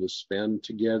been able to spend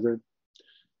together.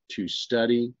 to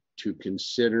study, to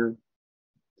consider,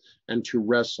 and to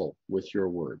wrestle with your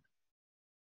word.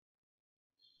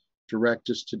 Direct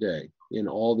us today in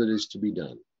all that is to be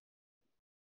done.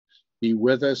 Be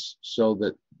with us so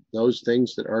that those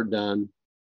things that are done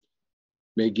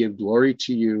may give glory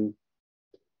to you,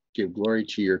 give glory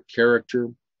to your character,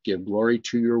 give glory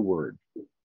to your word.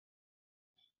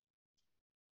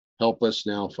 Help us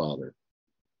now, Father.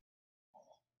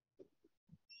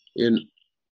 In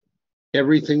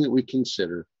everything that we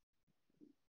consider,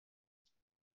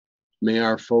 may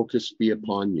our focus be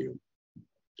upon you,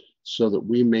 so that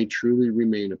we may truly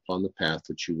remain upon the path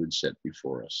that you would set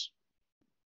before us.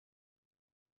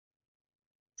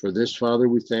 For this, Father,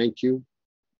 we thank you.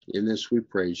 In this we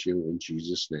praise you. In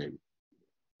Jesus' name,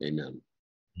 amen.